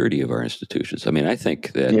insecurity of our institutions? I mean, I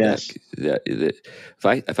think that, yes. that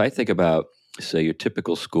if I think about, say, your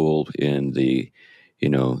typical school in the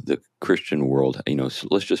Christian world, so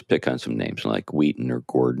let's just pick on some names like Wheaton or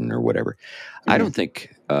Gordon or whatever. Mm-hmm. I don't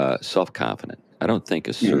think self-confident. I don't think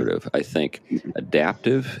assertive. I think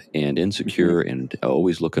adaptive and insecure and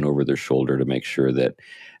always looking over their shoulder to make sure that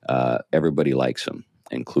everybody likes them,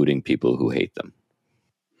 including people who hate them.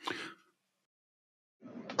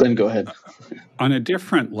 Glenn, go ahead. On a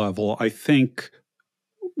different level, I think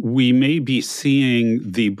we may be seeing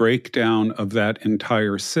the breakdown of that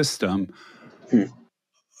entire system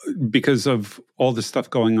because of all the stuff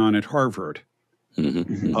going on at Harvard.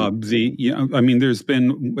 Mm-hmm. There's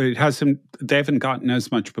been, they haven't gotten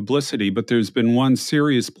as much publicity, but there's been one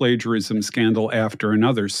serious plagiarism scandal after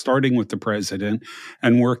another, starting with the president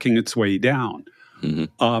and working its way down.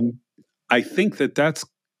 Mm-hmm. I think that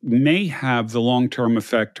may have the long-term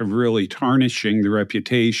effect of really tarnishing the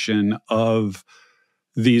reputation of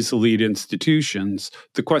these elite institutions.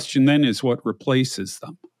 The question then is what replaces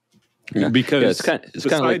them? Yeah. Because it's kind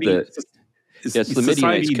of like the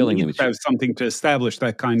Midianites killing them. Have something to establish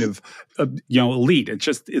that kind of elite.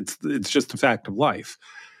 It's just a fact of life.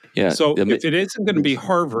 Yeah. So if it isn't going to be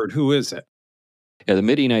Harvard, who is it? Yeah, the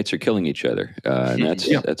Midianites are killing each other, and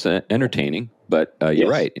that's entertaining. But you're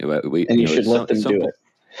right. You should let them do it.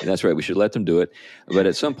 That's right. We should let them do it. But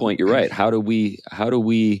at some point, you're right. How do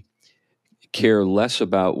we care less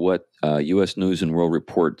about what U.S. News and World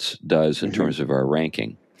Reports does in terms of our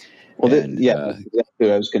ranking? Well, exactly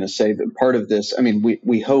what I was going to say. That part of this,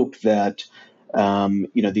 we hope that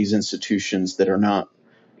these institutions that are not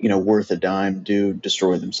worth a dime do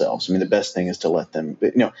destroy themselves. The best thing is to let them.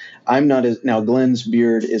 I'm not as now. Glenn's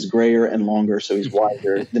beard is grayer and longer, so he's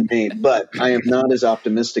wiser than me. But I am not as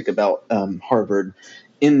optimistic about Harvard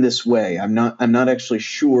in this way. I'm not actually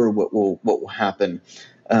sure what will happen.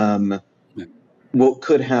 What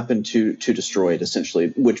could happen to destroy it,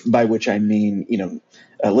 essentially, by which I mean,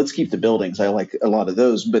 let's keep the buildings. I like a lot of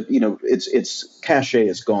those, but its cachet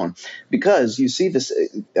is gone because you see this.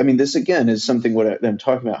 This again is something what I'm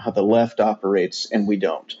talking about, how the left operates and we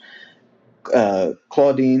don't.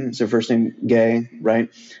 Claudine is her first name, Gay, right?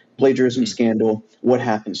 Plagiarism scandal. What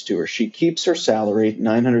happens to her? She keeps her salary,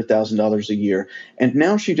 $900,000 a year, and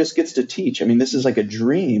now she just gets to teach. This is like a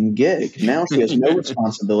dream gig. Now she has no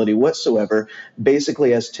responsibility whatsoever,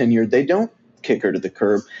 basically as tenure. They don't kick her to the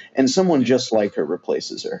curb, and someone just like her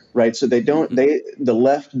replaces her, right? So the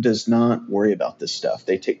left does not worry about this stuff.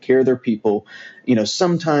 They take care of their people.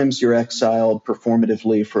 Sometimes you're exiled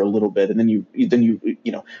performatively for a little bit, and then you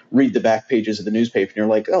read the back pages of the newspaper and you're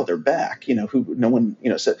like, oh, they're back.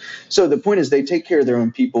 So the point is they take care of their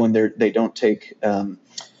own people, and they don't take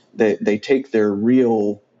they take their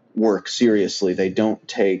real work seriously. They don't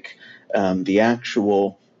take the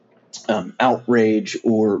actual outrage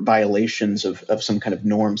or violations of some kind of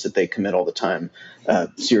norms that they commit all the time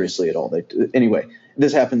seriously at all. Anyway,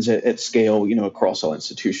 This happens at scale, across all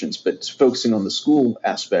institutions, but it's focusing on the school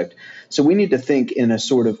aspect. So we need to think in a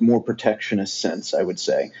sort of more protectionist sense, I would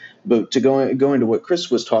say. But to go into what Chris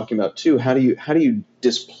was talking about too, how do you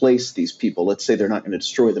displace these people? Let's say they're not going to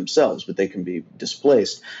destroy themselves, but they can be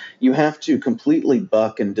displaced. You have to completely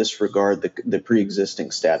buck and disregard the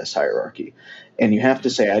pre-existing status hierarchy, and you have to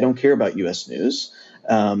say, I don't care about U.S. news.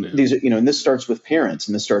 These are, and this starts with parents,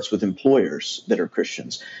 and this starts with employers that are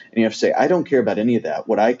Christians. And you have to say, I don't care about any of that.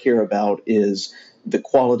 What I care about is the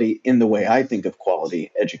quality, in the way I think of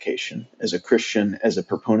quality education as a Christian, as a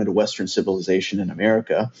proponent of Western civilization in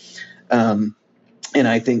America. And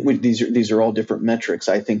I think these are all different metrics.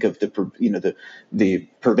 I think of the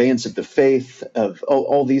purveyance of the faith, of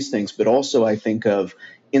all these things, but also I think of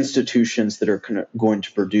institutions that are going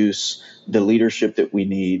to produce the leadership that we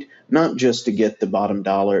need, not just to get the bottom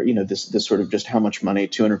dollar, this sort of just how much money,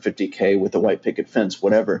 $250K with a white picket fence,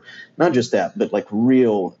 whatever. Not just that, but like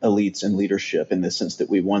real elites in leadership in the sense that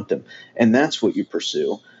we want them. And that's what you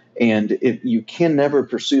pursue. And if you can never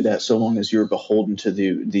pursue that so long as you're beholden to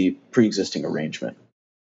the pre-existing arrangement.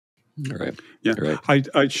 All right. Yeah. All right.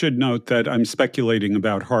 I should note that I'm speculating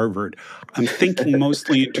about Harvard. I'm thinking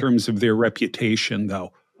mostly in terms of their reputation,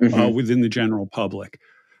 though, within the general public.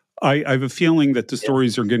 I have a feeling that the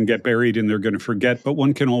stories are going to get buried and they're going to forget, but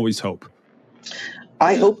one can always hope.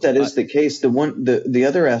 I hope that is the case. The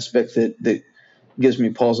other aspect that gives me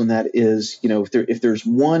pause on that is, if there's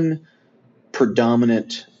one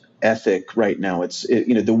predominant ethic right now, it's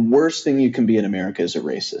the worst thing you can be in America is a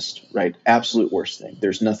racist, right? Absolute worst thing.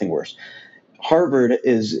 There's nothing worse. Harvard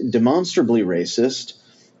is demonstrably racist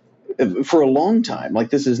for a long time.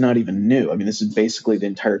 Like, this is not even new. I mean, this is basically the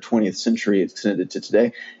entire 20th century extended to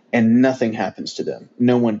today, and nothing happens to them.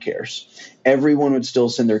 No one cares. Everyone would still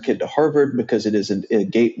send their kid to Harvard because it is a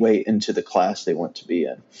gateway into the class they want to be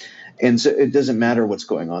in. And so it doesn't matter what's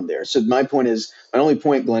going on there. So my only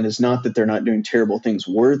point, Glenn, is not that they're not doing terrible things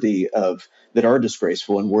that are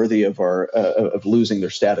disgraceful and worthy of of losing their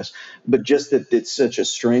status, but just that it's such a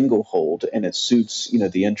stranglehold and it suits,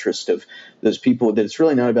 the interest of those people, that it's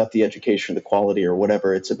really not about the education or the quality or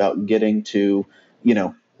whatever. It's about getting to,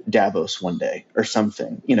 Davos one day or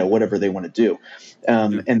something, whatever they want to do.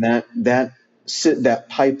 And that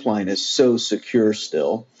pipeline is so secure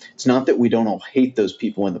still. It's not that we don't all hate those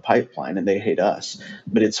people in the pipeline and they hate us,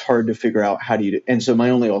 but it's hard to figure out how do you do. And so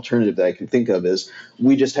my only alternative that I can think of is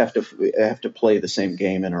we just have to play the same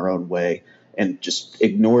game in our own way and just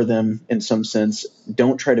ignore them in some sense.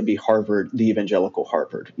 Don't try to be Harvard, the evangelical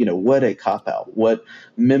Harvard. What a cop out. What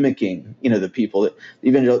mimicking, the people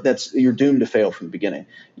that you're doomed to fail from the beginning.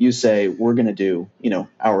 You say we're going to do,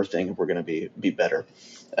 our thing and we're going to be better.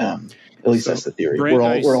 At least that's the theory.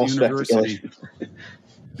 We're all speculation.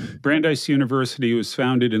 Brandeis University was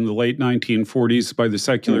founded in the late 1940s by the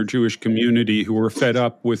secular Jewish community who were fed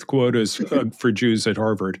up with quotas for Jews at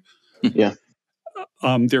Harvard. Yeah.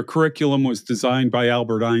 Their curriculum was designed by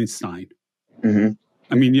Albert Einstein. Mm-hmm.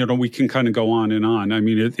 I mean, we can kind of go on and on. I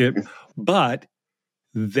mean, but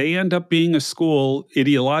they end up being a school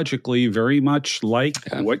ideologically very much like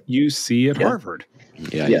what you see at Harvard.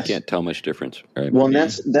 Yeah, yes. You can't tell much difference. Right? Well, and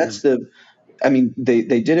that's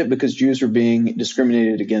they did it because Jews were being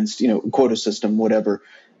discriminated against, quota system, whatever,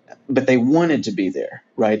 but they wanted to be there,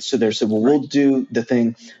 right? So they said, well, we'll do the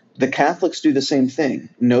thing. The Catholics do the same thing.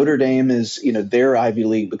 Notre Dame is, their Ivy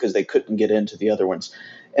League because they couldn't get into the other ones.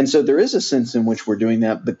 And so there is a sense in which we're doing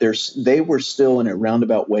that, but they were still in a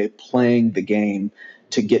roundabout way playing the game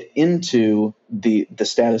to get into the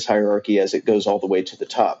status hierarchy as it goes all the way to the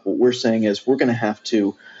top. What we're saying is we're going to have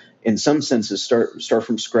to, in some senses, start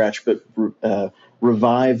from scratch, but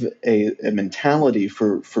revive a mentality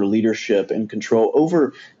for leadership and control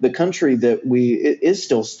over the country that it is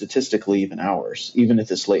still statistically even ours, even at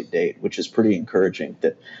this late date, which is pretty encouraging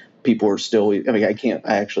that people are still, I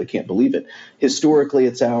actually can't believe it. Historically,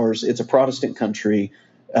 it's ours. It's a Protestant country.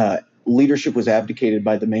 Leadership was abdicated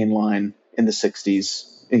by the main line in the 60s,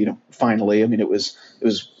 finally. I mean, it was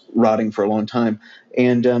rotting for a long time.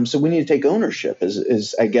 And so we need to take ownership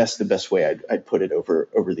is I guess the best way I'd put it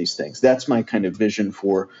over these things. That's my kind of vision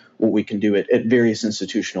for what we can do at various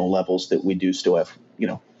institutional levels that we do still have,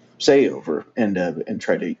 say over and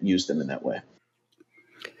try to use them in that way.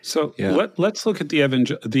 So let's look at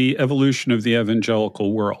the evolution of the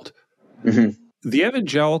evangelical world. Mm-hmm. The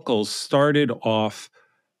evangelicals started off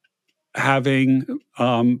having,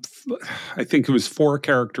 I think it was 4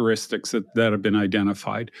 characteristics that have been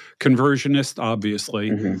identified. Conversionist, obviously.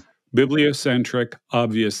 Mm-hmm. Bibliocentric,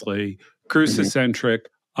 obviously. Crucicentric,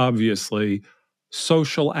 obviously.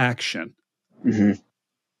 Social action. Mm-hmm.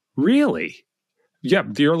 Really? Yeah,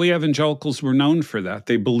 the early evangelicals were known for that.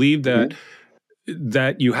 They believed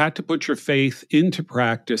that you had to put your faith into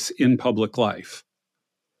practice in public life.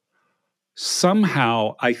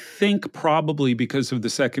 Somehow, I think probably because of the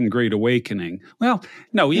Second Great Awakening. Well,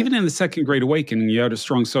 no, even in the Second Great Awakening, you had a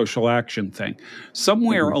strong social action thing.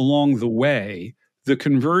 Somewhere along the way, the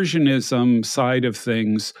conversionism side of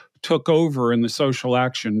things took over and the social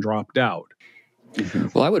action dropped out.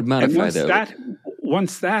 Well, I would modify that.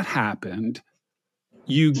 Once that happened,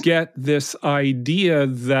 you get this idea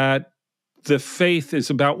that the faith is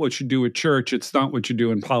about what you do at church. It's not what you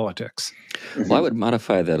do in politics. Well, I would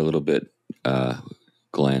modify that a little bit,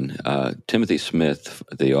 Glenn. Timothy Smith,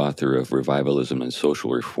 the author of Revivalism and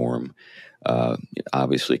Social Reform,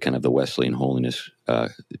 obviously kind of the Wesleyan holiness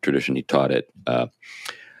tradition, he taught it.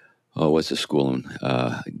 What's the school in?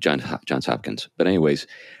 Johns Hopkins. But anyways,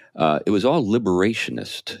 it was all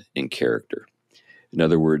liberationist in character. In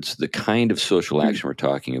other words, the kind of social action we're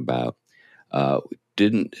talking about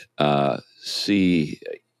didn't see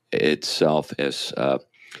itself as,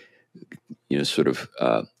 sort of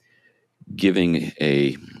giving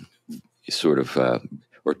a sort of,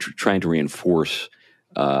 or trying to reinforce,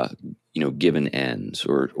 given ends,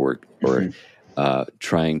 or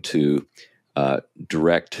trying to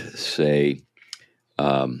direct, say,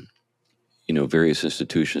 various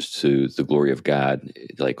institutions to the glory of God,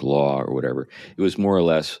 like law or whatever. It was more or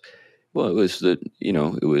less, it was the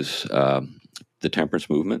temperance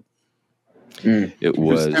movement. It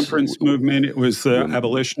was the temperance movement. It was the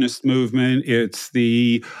abolitionist movement. It's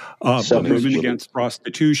the movement against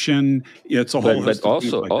prostitution. It's a whole host of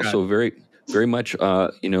things like also that. very, very much,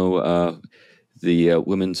 the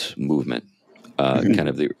women's movement. Kind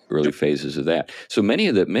of the early phases of that. So many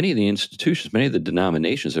of the institutions, many of the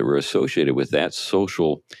denominations that were associated with that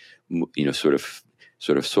social, sort of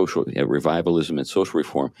social revivalism and social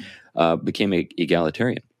reform, became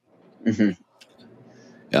egalitarian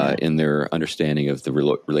in their understanding of the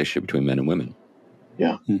relationship between men and women.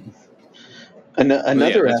 Yeah.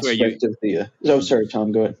 Another aspect of the. Sorry,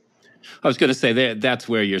 Tom. Go ahead. I was going to say that's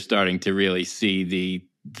where you're starting to really see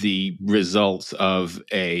the results of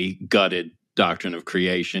a gutted doctrine of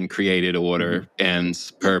creation, created order,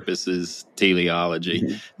 ends, purposes,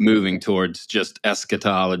 teleology, moving towards just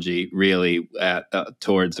eschatology, really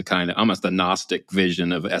towards a kind of almost a Gnostic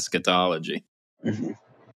vision of eschatology.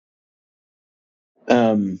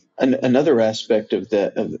 Another aspect of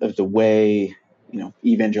the way,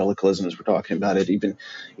 evangelicalism, as we're talking about it,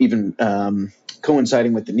 even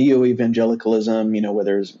coinciding with the neo-evangelicalism,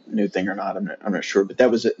 whether it's a new thing or not, I'm not sure, but that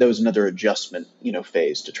was another adjustment,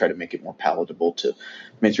 phase to try to make it more palatable to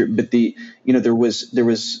mainstream. But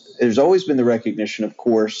there's always been the recognition, of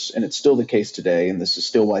course, and it's still the case today, and this is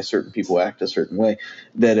still why certain people act a certain way,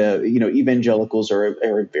 that evangelicals are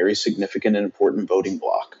a very significant and important voting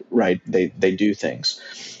bloc, right? They do things,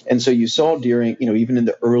 and so you saw during, even in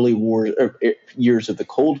the early years of the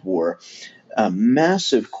Cold War,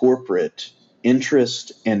 massive corporate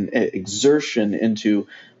interest and exertion into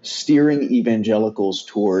steering evangelicals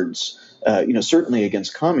towards, certainly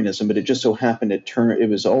against communism, but it just so happened it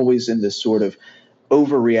was always in this sort of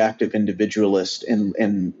overreactive individualist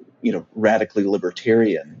and radically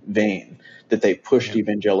libertarian vein that they pushed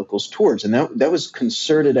evangelicals towards. And that was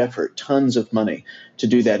concerted effort, tons of money to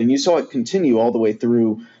do that. And you saw it continue all the way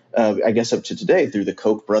through, I guess up to today, through the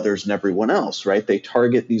Koch brothers and everyone else, right? They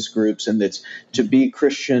target these groups, and it's to be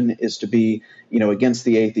Christian is to be, against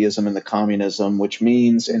the atheism and the communism, which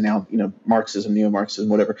means, and now, Marxism, neo-Marxism,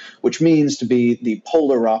 whatever, which means to be the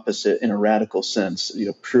polar opposite in a radical sense,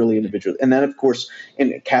 purely individual. And then, of course,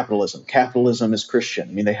 in capitalism is Christian.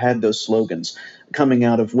 I mean, they had those slogans coming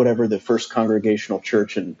out of whatever the first Congregational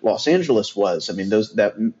Church in Los Angeles was. I mean,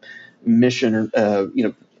 that mission,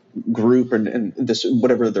 group and this,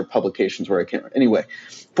 whatever their publications were, I can't remember. Anyway,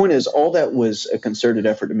 point is, all that was a concerted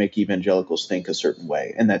effort to make evangelicals think a certain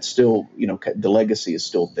way, and that's still, the legacy is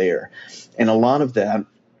still there. And a lot of that,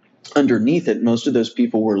 underneath it, most of those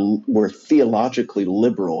people were theologically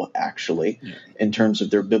liberal, actually, in terms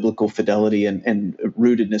of their biblical fidelity and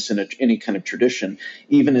rootedness in any kind of tradition,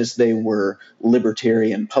 even as they were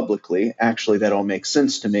libertarian publicly. Actually, that all makes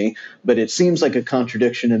sense to me, but it seems like a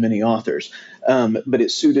contradiction to many authors. But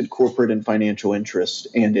it suited corporate and financial interest,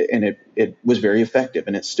 and it was very effective,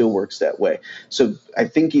 and it still works that way. So I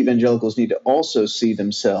think evangelicals need to also see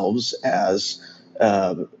themselves as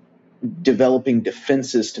developing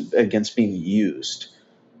defenses against being used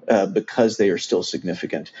because they are still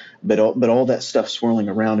significant. But all that stuff swirling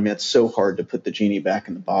around, I mean, it's so hard to put the genie back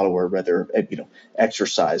in the bottle, or rather,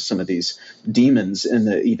 exorcise some of these demons in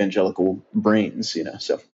the evangelical brains,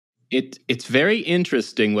 so. It's very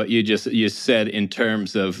interesting what you said in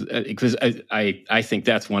terms of, because I think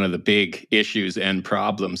that's one of the big issues and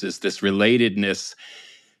problems is this relatedness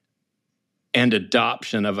and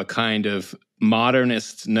adoption of a kind of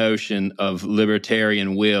modernist notion of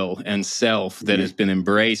libertarian will and self that has been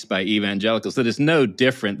embraced by evangelicals that is no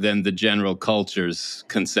different than the general culture's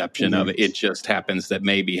conception of it. It just happens that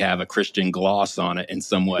maybe have a Christian gloss on it in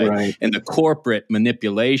some way. Right. And the corporate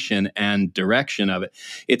manipulation and direction of it.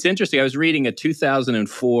 It's interesting. I was reading a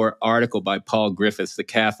 2004 article by Paul Griffiths, the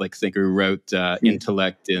Catholic thinker who wrote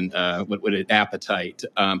Intellect and Appetite.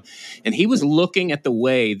 And he was looking at the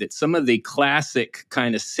way that some of the classic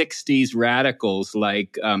kind of 60s radicals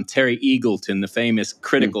like Terry Eagleton, the famous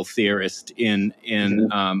critical theorist in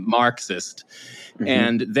Marxist,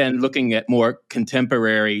 and then looking at more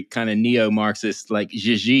contemporary kind of neo-Marxists like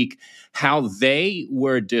Zizek, how they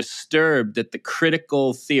were disturbed that the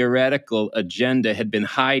critical theoretical agenda had been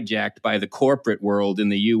hijacked by the corporate world in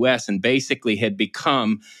the U.S. and basically had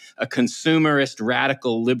become a consumerist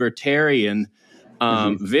radical libertarian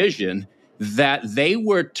vision, that they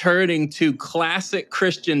were turning to classic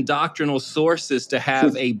Christian doctrinal sources to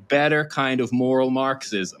have a better kind of moral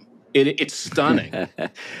Marxism. It's stunning.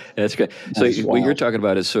 That's good. So what you're talking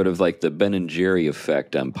about is sort of like the Ben and Jerry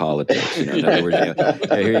effect on politics. In other words,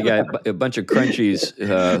 here you got a bunch of crunchies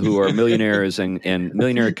who are millionaires and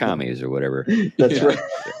millionaire commies or whatever. That's right.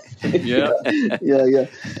 Yeah. Yeah.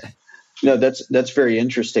 No, that's very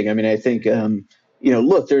interesting. I mean, I think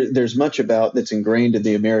look, there's much about that's ingrained in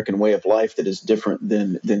the American way of life that is different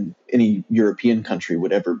than any European country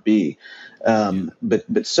would ever be.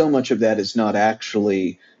 But so much of that is not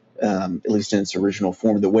actually, at least in its original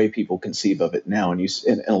form, the way people conceive of it now. And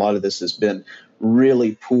a lot of this has been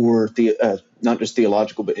really poor, not just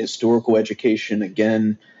theological, but historical education.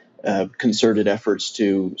 Again, concerted efforts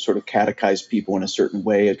to sort of catechize people in a certain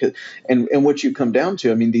way. And what you come down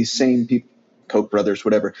to, I mean, these same people, Koch brothers,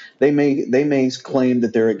 whatever, they may claim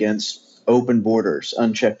that they're against open borders,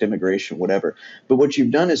 unchecked immigration, whatever. But what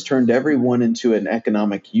you've done is turned everyone into an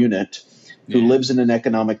economic unit who lives in an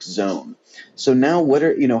economic zone. So now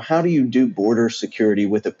how do you do border security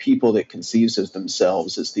with a people that conceives of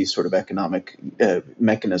themselves as these sort of economic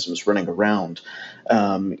mechanisms running around,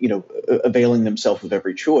 availing themselves of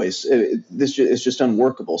every choice? This is just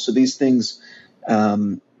unworkable. So these things,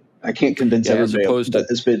 I can't convince everybody about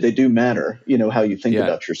this, but they do matter, how you think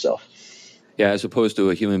about yourself. Yeah, as opposed to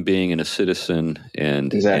a human being and a citizen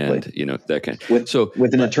and that kind.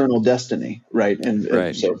 With an eternal destiny, right?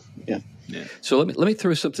 And so, yeah. Yeah. So let me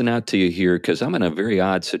throw something out to you here, because I'm in a very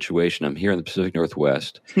odd situation. I'm here in the Pacific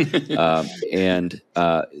Northwest, and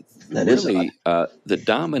the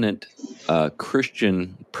dominant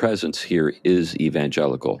Christian presence here is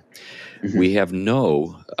evangelical. Mm-hmm. We have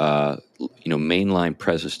no mainline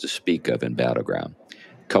presence to speak of in Battleground.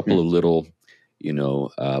 A couple of little, we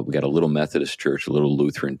got a little Methodist church, a little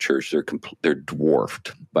Lutheran church. They're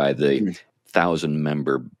dwarfed by the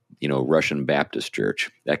 1,000-member Russian Baptist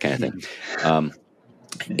church, that kind of thing.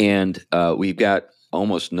 And we've got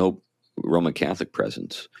almost no Roman Catholic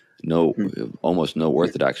presence, almost no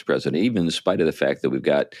Orthodox presence, even in spite of the fact that we've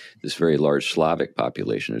got this very large Slavic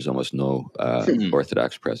population. There's almost no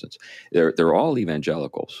Orthodox presence. They're all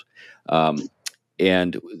evangelicals.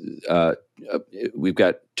 And we've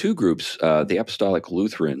got two groups, the Apostolic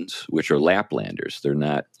Lutherans, which are Laplanders. They're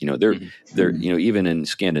not, they're even in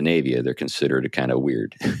Scandinavia, they're considered kind of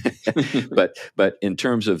weird. but in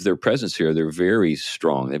terms of their presence here, they're very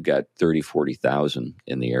strong. They've got 40,000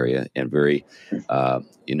 in the area, and very,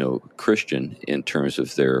 Christian in terms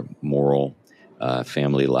of their moral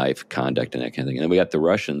family life, conduct, and that kind of thing. And then we got the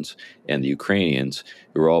Russians and the Ukrainians,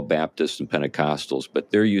 who are all Baptists and Pentecostals, but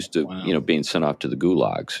they're used to, being sent off to the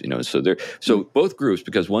gulags. So both groups,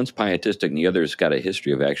 because one's pietistic and the other's got a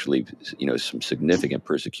history of actually, some significant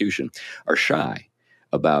persecution, are shy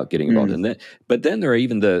about getting involved in that. But then there are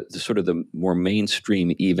even the sort of the more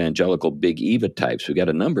mainstream evangelical Big Eva types. We got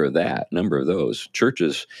a number of those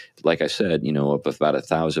churches, like I said, of about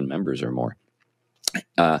 1,000 members or more.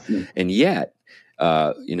 And yet,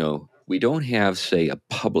 we don't have, say, a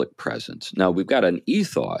public presence. Now, we've got an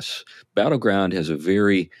ethos. Battleground has a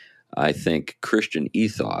very, I think, Christian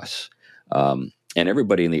ethos. And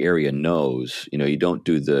everybody in the area knows, you don't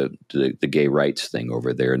do the gay rights thing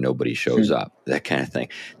over there. Nobody shows up, that kind of thing.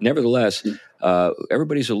 Nevertheless,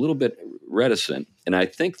 everybody's a little bit reticent. And I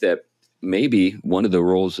think that maybe one of the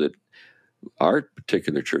roles that our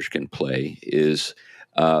particular church can play is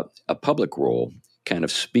a public role, kind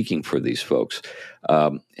of speaking for these folks.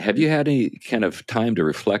 Have you had any kind of time to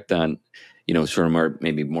reflect on, sort of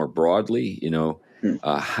maybe more broadly,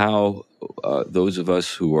 how those of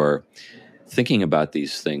us who are thinking about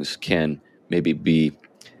these things can maybe be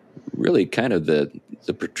really kind of the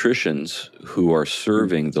patricians who are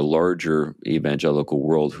serving the larger evangelical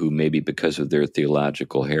world, who maybe because of their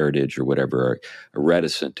theological heritage or whatever are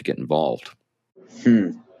reticent to get involved.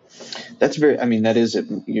 That's very, I mean, that is,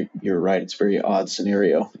 you're right. It's a very odd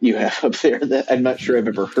scenario you have up there that I'm not sure I've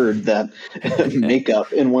ever heard that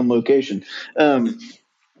makeup in one location.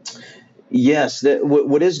 Yes.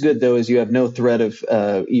 What is good, though, is you have no threat of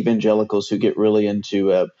evangelicals who get really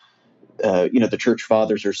into, the church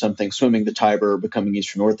fathers or something, swimming the Tiber or becoming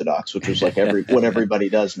Eastern Orthodox, which is like what everybody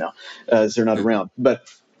does now, as they're not around. But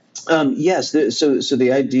yes, so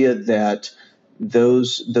the idea that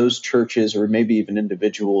those churches or maybe even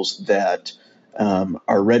individuals that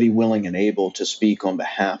are ready, willing, and able to speak on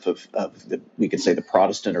behalf of we could say the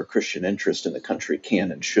Protestant or Christian interest in the country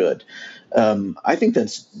can and should. I think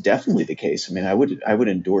that's definitely the case. I mean, I would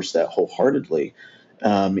endorse that wholeheartedly.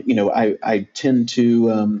 I tend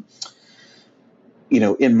to.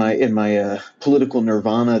 In my political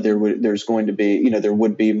nirvana, there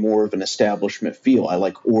would be more of an establishment feel. I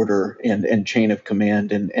like order and chain of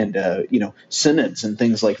command and synods and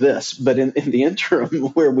things like this. But in the interim,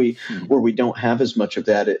 where we don't have as much of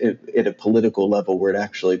that at a political level, where it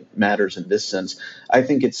actually matters in this sense, I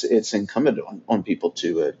think it's incumbent on people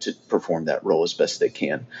to perform that role as best they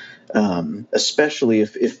can, especially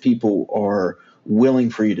if people are willing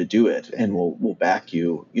for you to do it and will back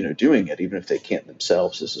you, doing it, even if they can't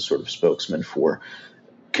themselves, as a sort of spokesman for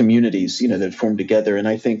communities, that form together. And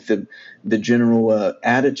I think the general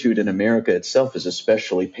attitude in America itself is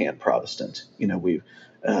especially pan-Protestant. We've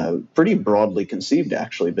pretty broadly conceived,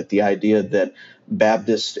 actually, but the idea that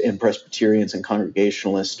Baptists and Presbyterians and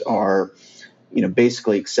Congregationalists are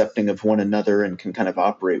basically accepting of one another and can kind of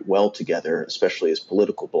operate well together, especially as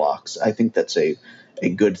political blocs. I think that's a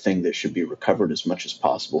good thing that should be recovered as much as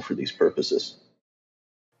possible for these purposes.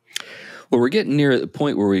 Well, we're getting near the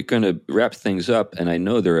point where we're going to wrap things up, and I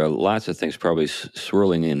know there are lots of things probably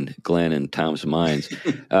swirling in Glenn and Tom's minds.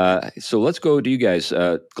 So let's go to you guys.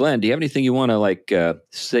 Glenn, do you have anything you want to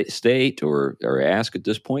state or ask at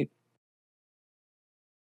this point?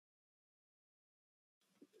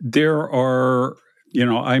 There are,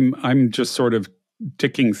 I'm just sort of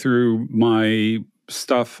ticking through my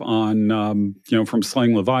stuff on, from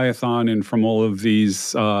Slaying Leviathan and from all of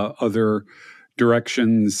these other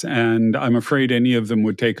directions, and I'm afraid any of them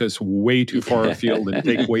would take us way too far afield and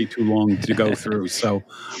take way too long to go through, so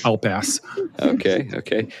I'll pass.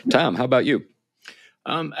 Okay. Tom, how about you?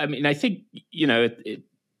 I think,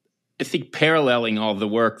 I think paralleling all the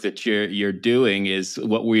work that you're doing is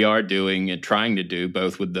what we are doing and trying to do,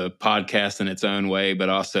 both with the podcast in its own way, but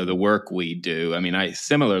also the work we do. I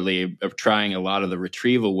similarly am trying a lot of the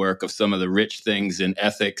retrieval work of some of the rich things in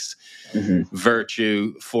ethics,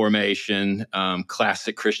 virtue formation,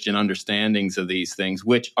 classic Christian understandings of these things,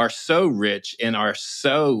 which are so rich and are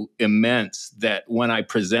so immense that when I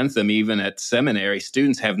present them, even at seminary,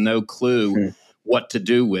 students have no clue what to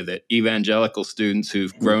do with it. Evangelical students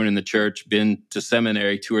who've grown in the church, been to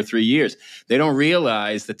seminary 2 or 3 years, they don't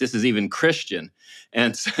realize that this is even Christian.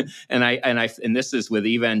 And this is with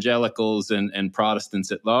evangelicals and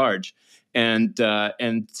Protestants at large. And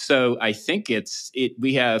so I think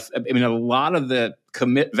we have a lot of the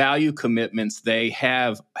value commitments they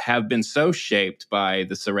have been so shaped by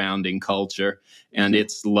the surrounding culture and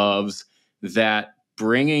its loves that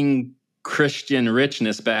bringing Christian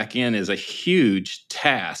richness back in is a huge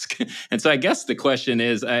task. And so I guess the question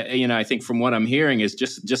is, I think from what I'm hearing is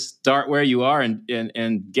just start where you are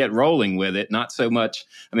and get rolling with it. Not so much.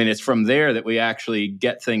 It's from there that we actually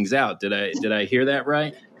get things out. Did I hear that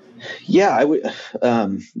right? Yeah, I would.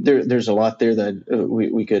 There's a lot there that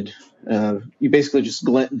we could. You basically just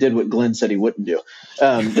did what Glenn said he wouldn't do.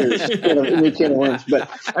 We can't learn, but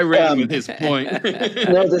I ran with his point.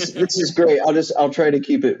 No, this is great. I'll try to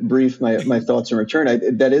keep it brief. My thoughts in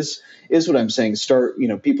return. That is what I'm saying. Start.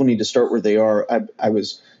 People need to start where they are. I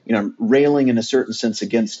was railing in a certain sense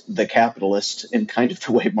against the capitalist in kind of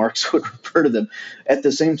the way Marx would refer to them. At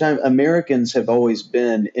the same time, Americans have always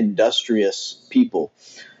been industrious people.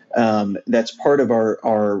 That's part of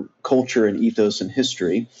our culture and ethos and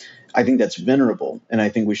history. I think that's venerable, and I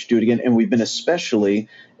think we should do it again. And we've been especially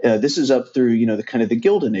This is up through, the kind of the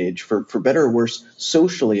Gilded Age, for better or worse,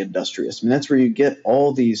 socially industrious. I mean, that's where you get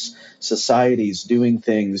all these societies doing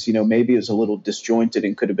things, maybe it was a little disjointed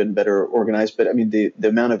and could have been better organized, but I mean, the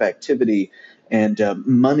amount of activity and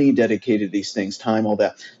money dedicated to these things, time, all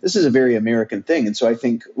that. This is a very American thing. And so I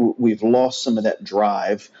think we've lost some of that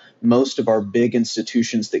drive. Most of our big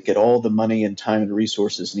institutions that get all the money and time and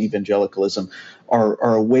resources and evangelicalism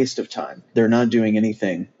are a waste of time. They're not doing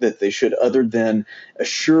anything that they should, other than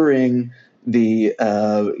assuring the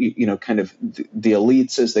kind of the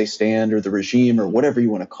elites as they stand, or the regime, or whatever you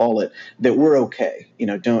want to call it, that we're okay.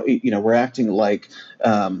 We're acting like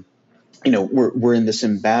we're in this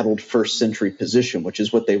embattled first century position, which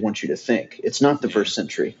is what they want you to think. It's not the first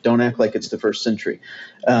century. Don't act like it's the first century.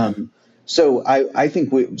 So I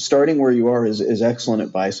think starting where you are is excellent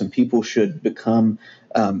advice, and people should become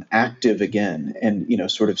active again,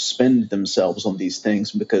 and sort of spend themselves on these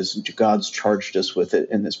things, because God's charged us with it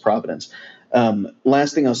in this providence.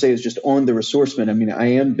 Last thing I'll say is just on the resourcement. I mean,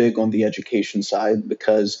 I am big on the education side,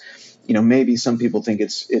 because maybe some people think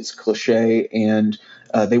it's cliche, and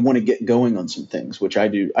they want to get going on some things, which I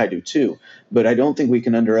do too. But I don't think we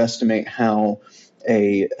can underestimate how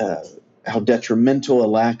detrimental a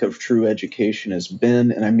lack of true education has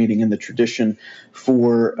been. And I'm meaning in the tradition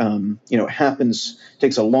for,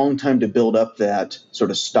 takes a long time to build up that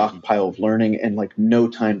sort of stockpile of learning, and like no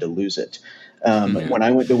time to lose it. When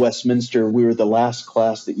I went to Westminster, we were the last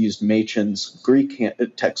class that used Machen's Greek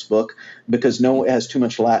textbook, because it has too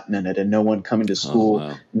much Latin in it, and no one coming to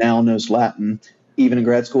school now knows Latin, even in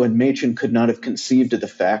grad school. And Machen could not have conceived of the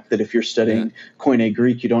fact that if you're studying Koine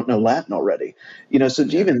Greek, you don't know Latin already. So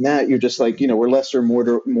even that, you're just like, we're lesser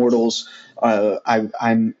mortals.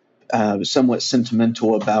 I'm somewhat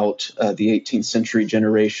sentimental about the 18th century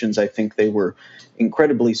generations. I think they were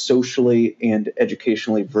incredibly socially and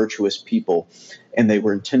educationally virtuous people, and they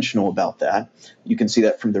were intentional about that. You can see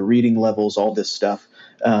that from the reading levels, all this stuff.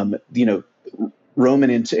 Roman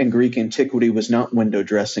and Greek antiquity was not window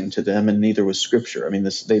dressing to them, and neither was Scripture. I mean,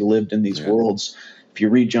 they lived in these worlds. If you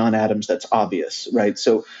read John Adams, that's obvious, right?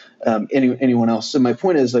 So anyone else. So my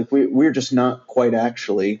point is, like, we're just not quite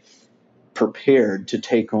actually prepared to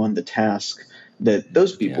take on the task that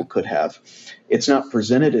those people could have. It's not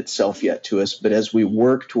presented itself yet to us, but as we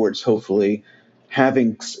work towards hopefully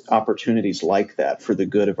having opportunities like that for the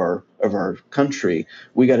good of our country,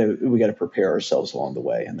 we got to prepare ourselves along the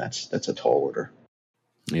way, and that's a tall order.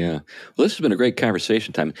 Yeah. Well, this has been a great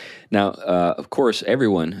conversation, Timon. Now, of course,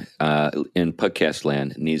 everyone in podcast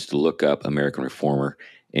land needs to look up American Reformer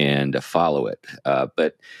and follow it.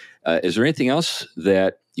 But is there anything else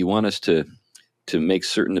that you want us to make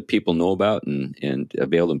certain that people know about and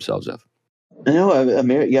avail themselves of?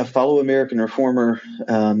 No, follow American Reformer.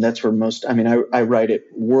 That's where most. I mean, I write at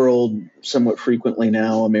World somewhat frequently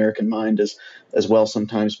now. American Mind as well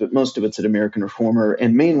sometimes, but most of it's at American Reformer,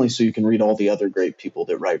 and mainly so you can read all the other great people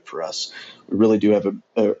that write for us. We really do have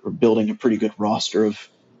building a pretty good roster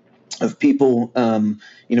of people.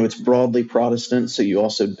 It's broadly Protestant, so you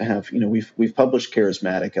also have, we've published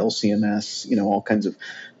charismatic, LCMS, all kinds of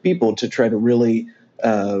people to try to really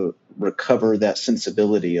recover that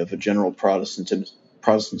sensibility of a general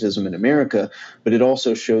Protestantism in America, but it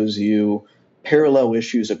also shows you parallel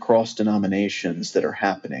issues across denominations that are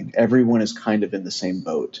happening. Everyone is kind of in the same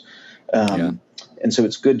boat. And so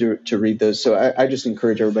it's good to read those. So I just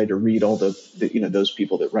encourage everybody to read all the those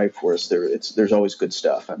people that write for us. There's always good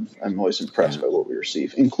stuff. I'm always impressed by what we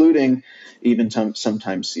receive, including even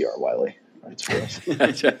sometimes C.R. Wiley writes for us.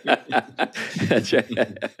 That's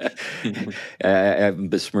right. I haven't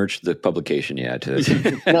besmirched the publication yet.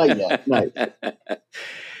 Not yet.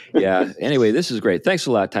 Yeah. Anyway, this is great. Thanks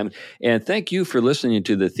a lot, Timon. And thank you for listening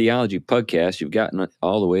to the Theology podcast. You've gotten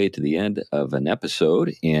all the way to the end of an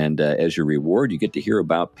episode. And as your reward, you get to hear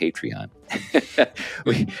about Patreon.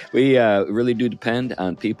 We really do depend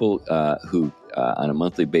on people who on a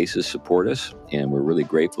monthly basis support us. And we're really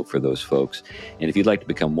grateful for those folks. And if you'd like to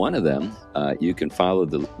become one of them, you can follow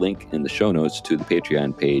the link in the show notes to the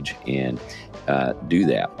Patreon page and do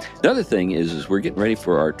that. The other thing is we're getting ready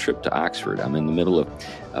for our trip to Oxford. I'm in the middle of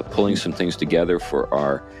pulling some things together for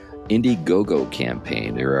our Indiegogo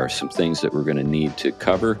campaign. There are some things that we're going to need to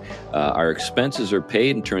cover. Our expenses are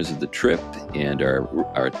paid in terms of the trip and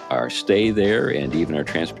our stay there, and even our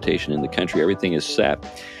transportation in the country. Everything is set,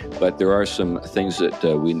 but there are some things that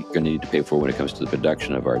we're going to need to pay for when it comes to the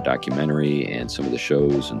production of our documentary and some of the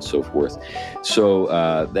shows and so forth. So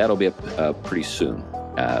that'll be up pretty soon.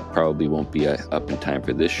 Probably won't be up in time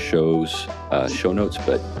for this show's show notes,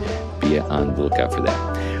 but be on the lookout for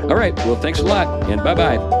that. All right. Well, thanks a lot, and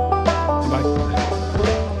bye-bye. Bye.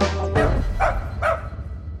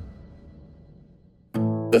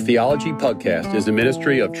 Theology podcast is a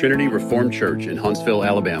ministry of Trinity Reformed Church in Huntsville,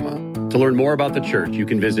 Alabama. To learn more about the church, you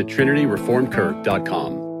can visit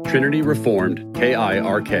trinityreformedkirk.com.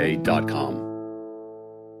 trinityreformedkirk.com.